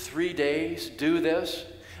 2-3 days do this.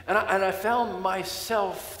 And I found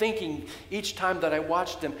myself thinking each time that I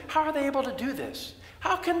watched them, how are they able to do this?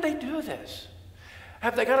 How can they do this?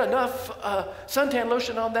 Have they got enough suntan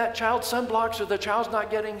lotion on that child, sunblocks, so the child's not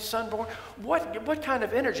getting sunborn? What kind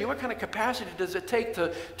of energy, what kind of capacity does it take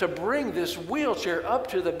to bring this wheelchair up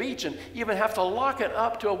to the beach and even have to lock it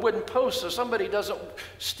up to a wooden post so somebody doesn't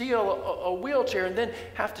steal a wheelchair and then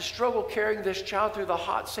have to struggle carrying this child through the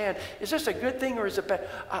hot sand? Is this a good thing or is it bad?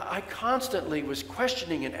 I constantly was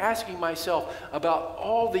questioning and asking myself about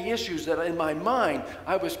all the issues that in my mind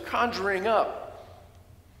I was conjuring up.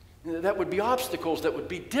 That would be obstacles, that would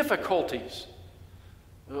be difficulties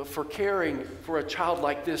for caring for a child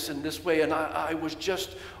like this in this way. And I was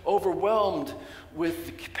just overwhelmed with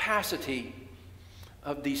the capacity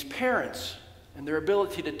of these parents and their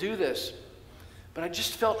ability to do this. But I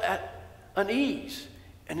just felt at unease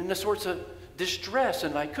and in a sort of distress,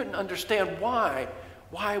 and I couldn't understand why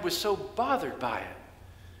I was so bothered by it.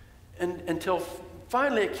 And until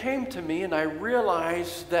finally it came to me and I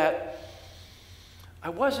realized that I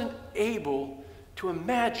wasn't able to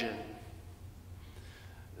imagine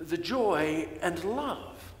the joy and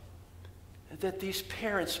love that these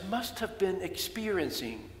parents must have been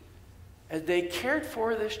experiencing as they cared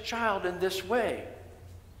for this child in this way,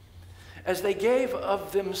 as they gave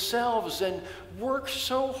of themselves and worked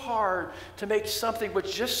so hard to make something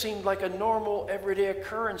which just seemed like a normal everyday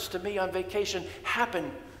occurrence to me on vacation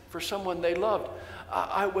happen for someone they loved.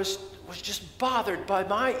 I was just bothered by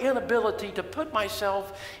my inability to put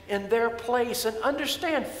myself in their place and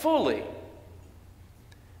understand fully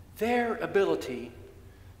their ability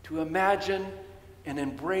to imagine and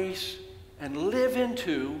embrace and live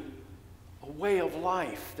into a way of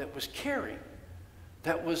life that was caring,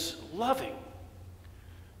 that was loving,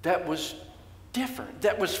 that was different,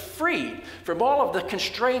 that was freed from all of the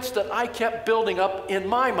constraints that I kept building up in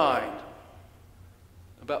my mind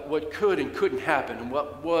about what could and couldn't happen, and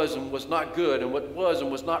what was and was not good, and what was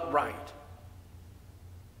and was not right.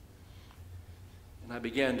 And I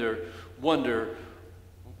began to wonder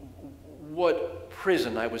what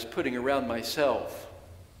prison I was putting around myself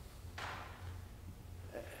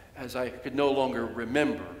as I could no longer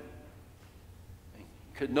remember,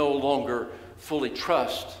 could no longer fully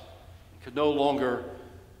trust, could no longer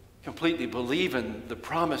completely believe in the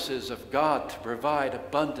promises of God to provide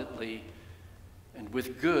abundantly and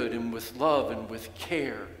with good and with love and with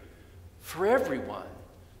care for everyone,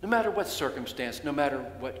 no matter what circumstance, no matter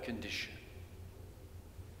what condition.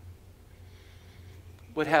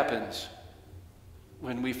 What happens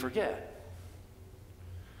when we forget?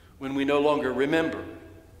 When we no longer remember?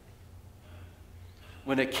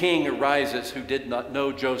 When a king arises who did not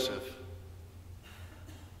know Joseph?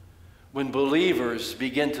 When believers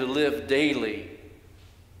begin to live daily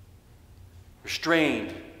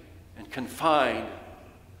restrained and confined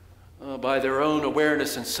by their own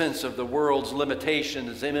awareness and sense of the world's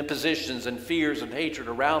limitations and impositions and fears and hatred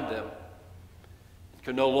around them, and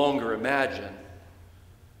can no longer imagine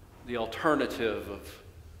the alternative of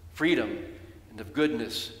freedom and of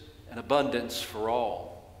goodness and abundance for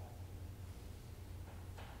all.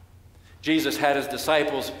 Jesus had his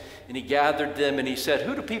disciples and he gathered them and he said,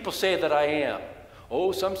 "Who do people say that I am?"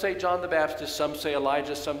 "Oh, some say John the Baptist, some say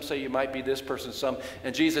Elijah, some say you might be this person, some."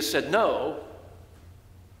 And Jesus said, "No,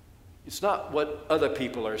 it's not what other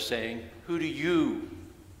people are saying. Who do you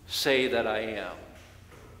say that I am?"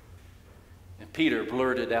 And Peter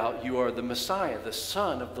blurted out, "You are the Messiah, the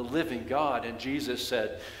Son of the living God." And Jesus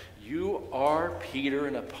said, "You are Peter,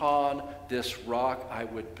 and upon this rock I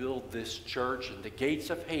would build this church, and the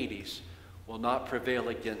gates of Hades will not prevail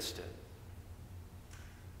against it."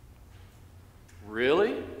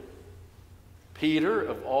 Really? Peter,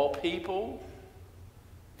 of all people,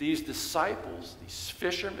 these disciples, these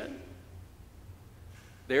fishermen,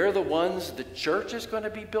 they're the ones the church is going to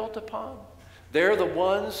be built upon? They're the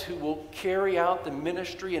ones who will carry out the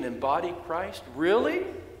ministry and embody Christ? Really?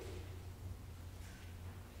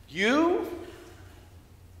 You?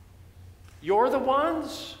 You're the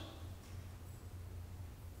ones?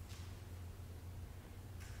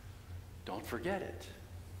 Don't forget it.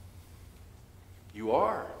 You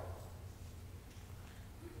are.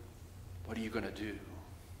 What are you going to do?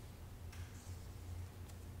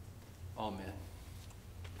 Amen.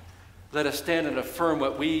 Let us stand and affirm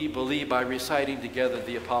what we believe by reciting together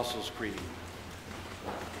the Apostles' Creed.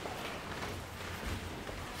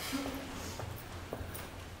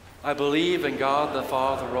 I believe in God the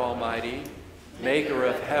Father Almighty, maker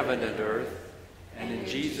of heaven and earth, and in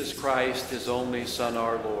Jesus Christ, his only Son,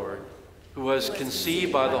 our Lord, who was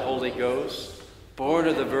conceived by the Holy Ghost, born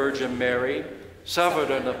of the Virgin Mary,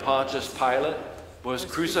 suffered under Pontius Pilate, was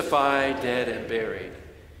crucified, dead, and buried.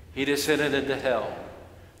 He descended into hell.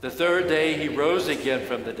 The third day he rose again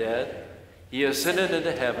from the dead. He ascended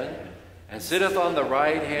into heaven, and sitteth on the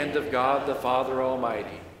right hand of God the Father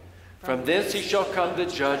Almighty. From thence he shall come to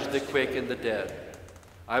judge the quick and the dead.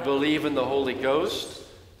 I believe in the Holy Ghost,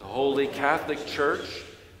 the Holy Catholic Church,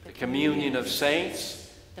 the communion of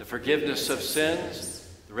saints, the forgiveness of sins,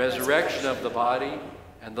 the resurrection of the body,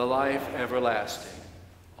 and the life everlasting.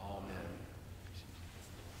 Amen.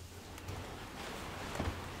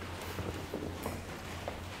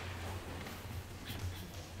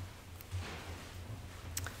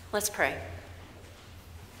 Let's pray.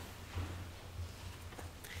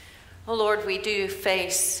 Oh Lord, we do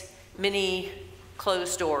face many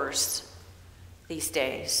closed doors these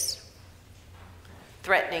days,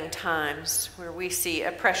 threatening times where we see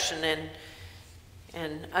oppression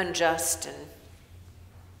and unjust and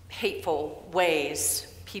hateful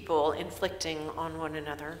ways people inflicting on one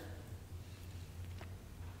another.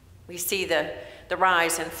 We see the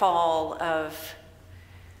rise and fall of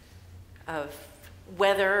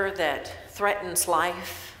weather that threatens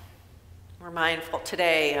life. We're mindful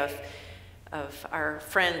today of our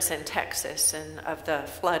friends in Texas and of the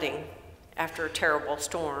flooding after terrible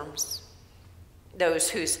storms, those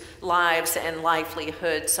whose lives and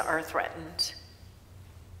livelihoods are threatened.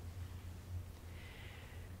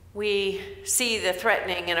 We see the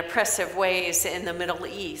threatening and oppressive ways in the Middle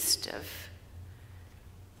East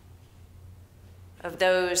of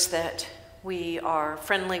those that we are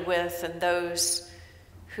friendly with and those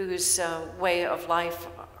whose way of life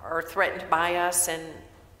are threatened by us and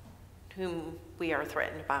whom we are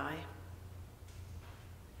threatened by.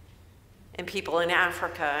 And people in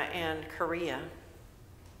Africa and Korea.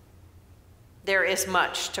 There is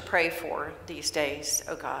much to pray for these days,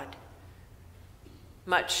 O God.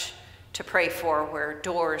 Much to pray for where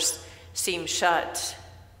doors seem shut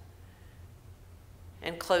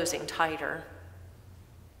and closing tighter.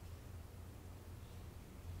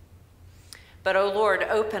 But, O Lord,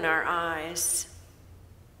 open our eyes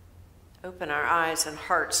and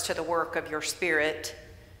hearts to the work of your Spirit.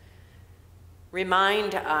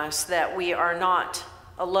 Remind us that we are not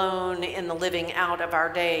alone in the living out of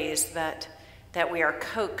our days, that we are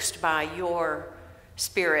coaxed by your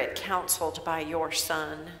Spirit, counseled by your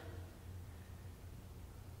Son.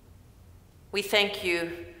 We thank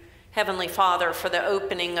you, Heavenly Father, for the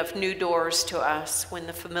opening of new doors to us when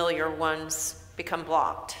the familiar ones become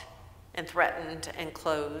blocked and threatened and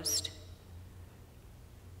closed.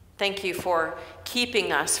 Thank you for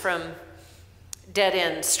keeping us from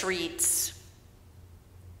dead-end streets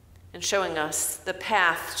and showing us the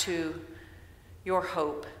path to your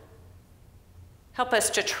hope. Help us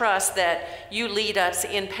to trust that you lead us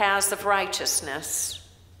in paths of righteousness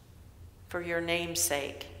for your name's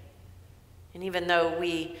sake. And even though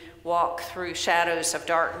we walk through shadows of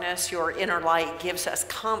darkness, your inner light gives us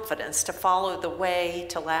confidence to follow the way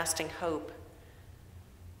to lasting hope.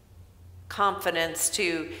 Confidence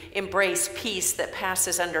to embrace peace that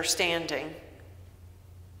passes understanding.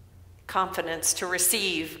 Confidence to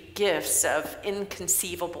receive gifts of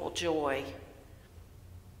inconceivable joy.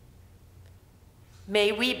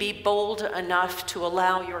 May we be bold enough to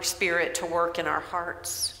allow your Spirit to work in our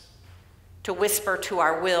hearts, to whisper to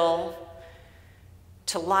our will,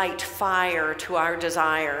 to light fire to our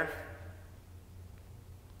desire,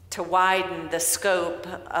 to widen the scope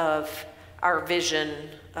of our vision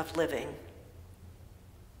of living.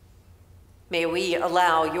 May we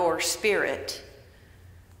allow your Spirit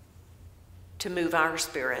to move our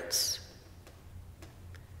spirits,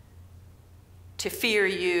 to fear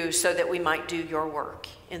you so that we might do your work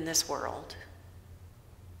in this world.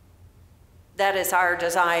 That is our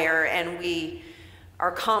desire, and we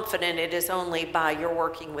are confident it is only by your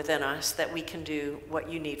working within us that we can do what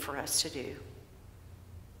you need for us to do.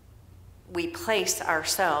 We place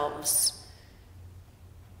ourselves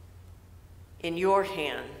in your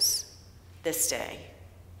hands this day.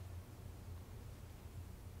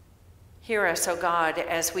 Hear us, O God,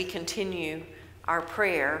 as we continue our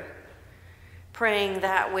prayer, praying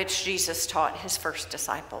that which Jesus taught his first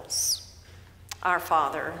disciples. Our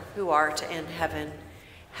Father, who art in heaven,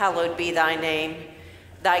 hallowed be thy name.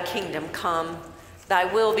 Thy kingdom come, thy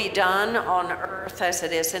will be done on earth as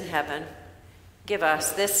it is in heaven. Give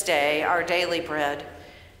us this day our daily bread,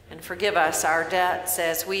 and forgive us our debts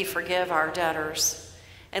as we forgive our debtors.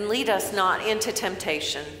 And lead us not into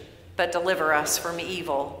temptation, but deliver us from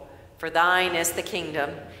evil. For thine is the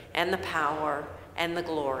kingdom, and the power, and the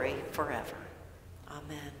glory forever.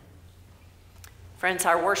 Amen. Friends,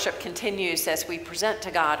 our worship continues as we present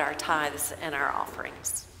to God our tithes and our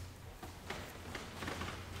offerings.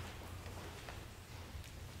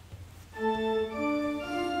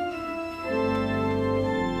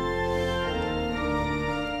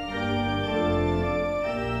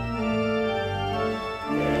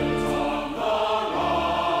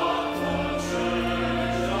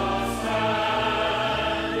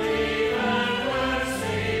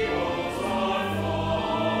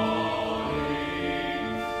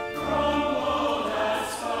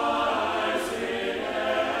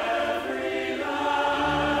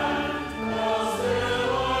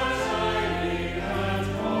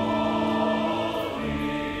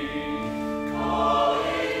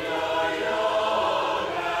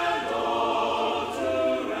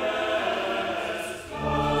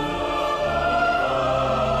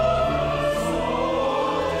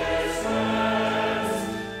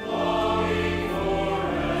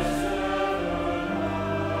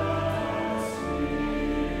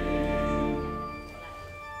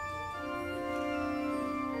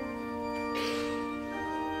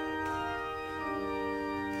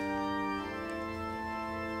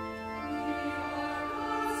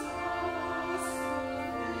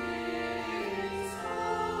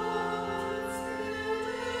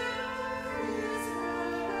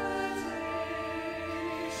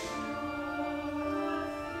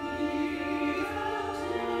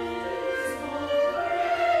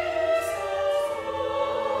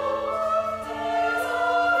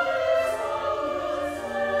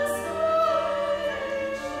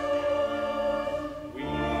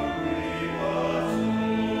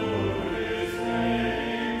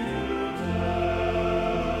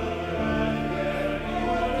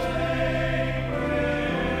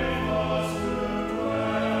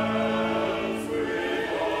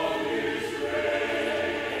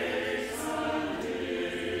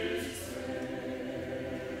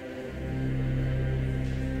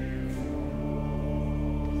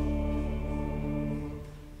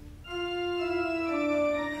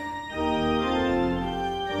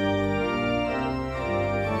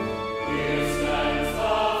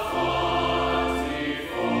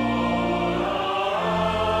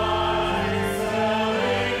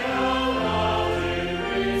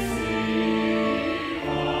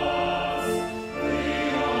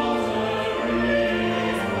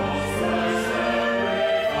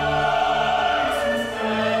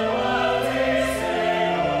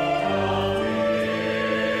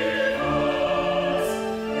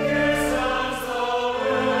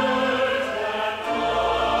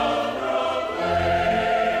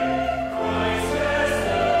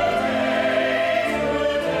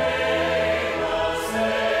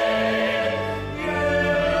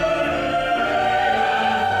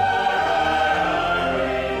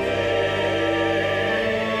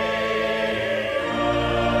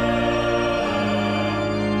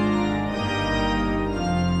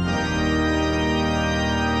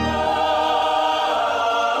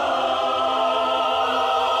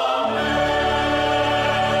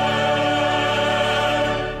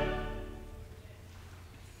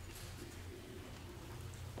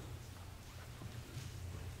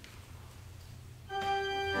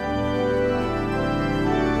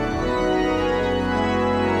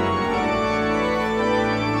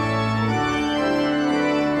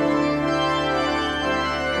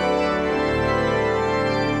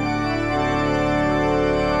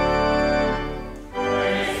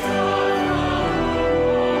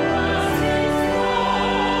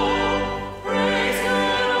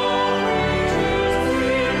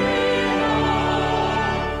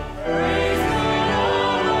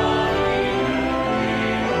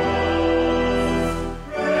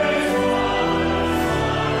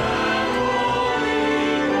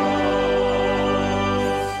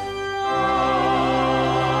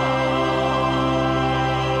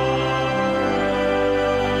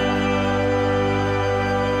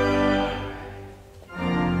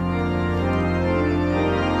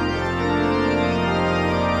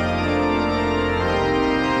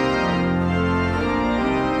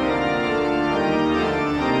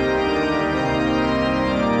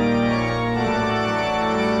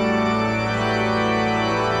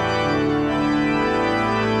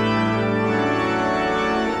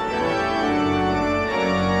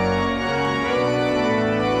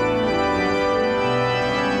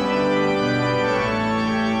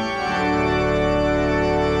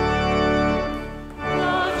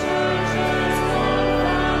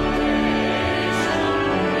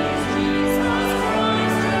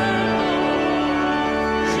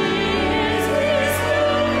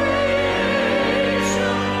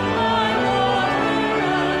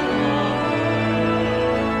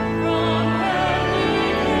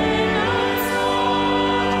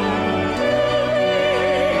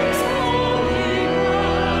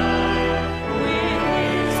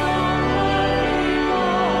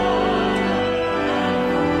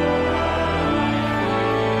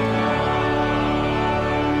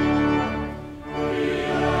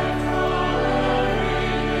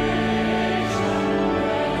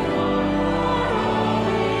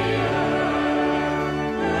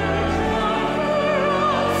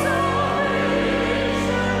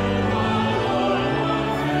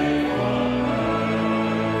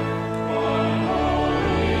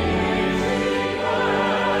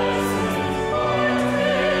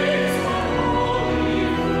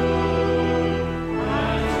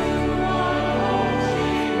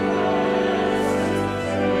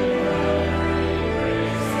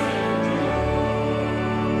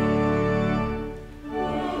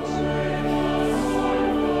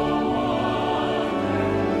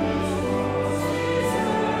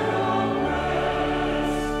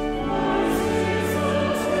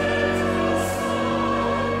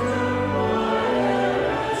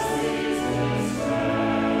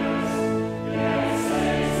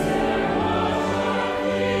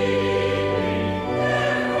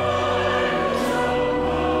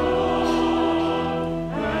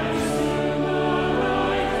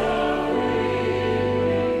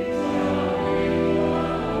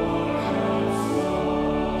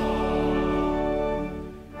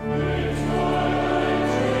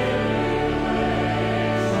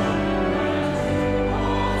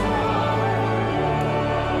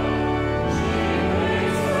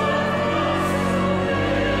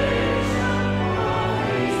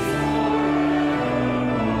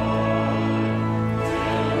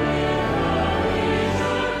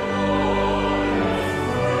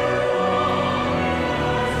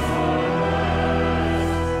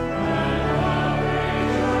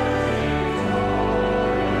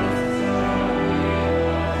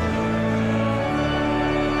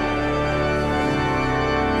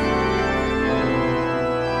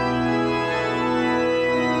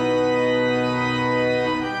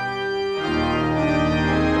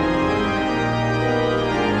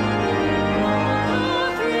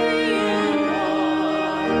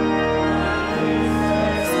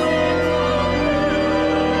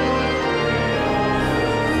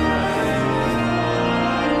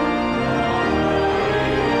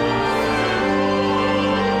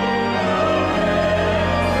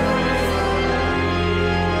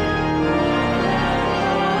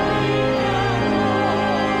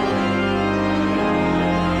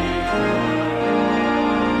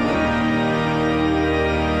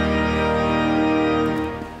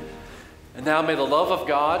 now may the love of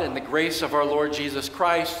God and the grace of our Lord Jesus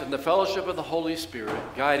Christ and the fellowship of the Holy Spirit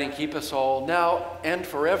guide and keep us all now and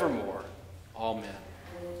forevermore. Amen.